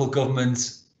local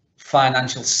government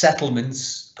financial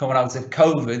settlements coming out of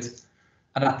COVID,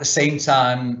 and at the same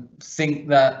time think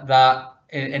that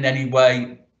in any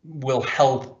way will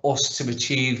help us to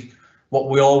achieve what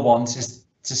we all want, is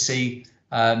to see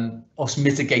us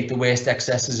mitigate the worst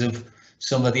excesses of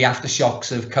some of the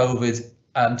aftershocks of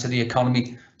COVID to the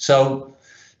economy. So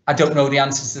I don't know the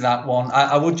answers to that one.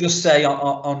 I would just say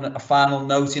on a final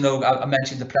note, I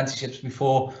mentioned apprenticeships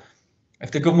before.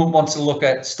 If the government wants to look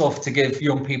at stuff to give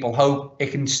young people hope,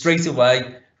 it can straight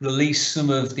away release some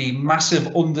of the massive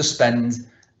underspend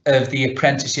of the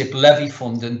apprenticeship levy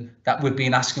funding that we've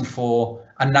been asking for,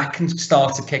 and that can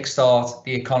start to kickstart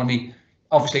the economy.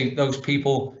 obviously those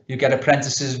people who get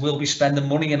apprentices will be spending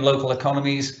money in local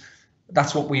economies.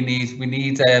 That's what we need. We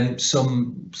need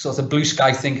some sort of blue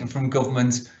sky thinking from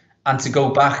government, and to go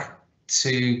back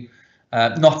to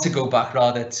not to go back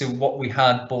rather to what we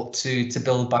had, but to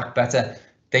build back better.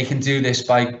 They can do this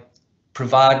by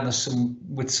providing us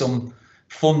with some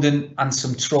funding and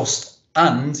some trust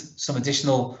and some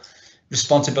additional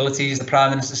responsibilities. The Prime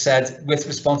Minister said, with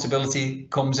responsibility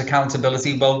comes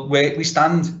accountability. Well, we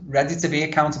stand ready to be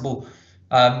accountable.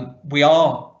 We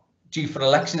are due for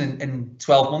election in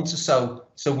 12 months or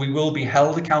so we will be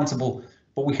held accountable,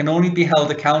 but we can only be held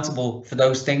accountable for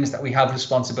those things that we have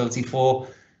responsibility for,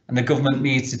 and the government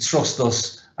needs to trust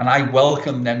us, and I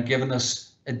welcome them giving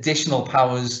us additional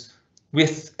powers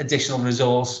with additional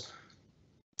resource,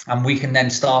 and we can then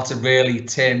start to really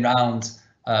turn around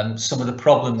some of the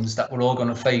problems that we're all going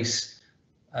to face,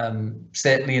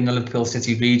 certainly in the Liverpool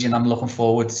City region. I'm looking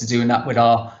forward to doing that with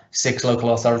our 6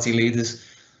 local authority leaders.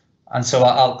 And so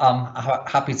I'm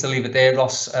happy to leave it there,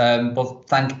 Ross, but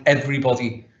thank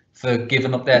everybody for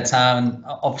giving up their time, and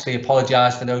obviously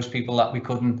apologise for those people that we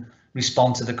couldn't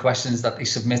respond to the questions that they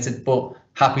submitted, but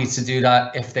happy to do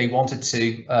that if they wanted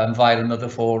to via another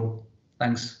forum.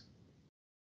 Thanks.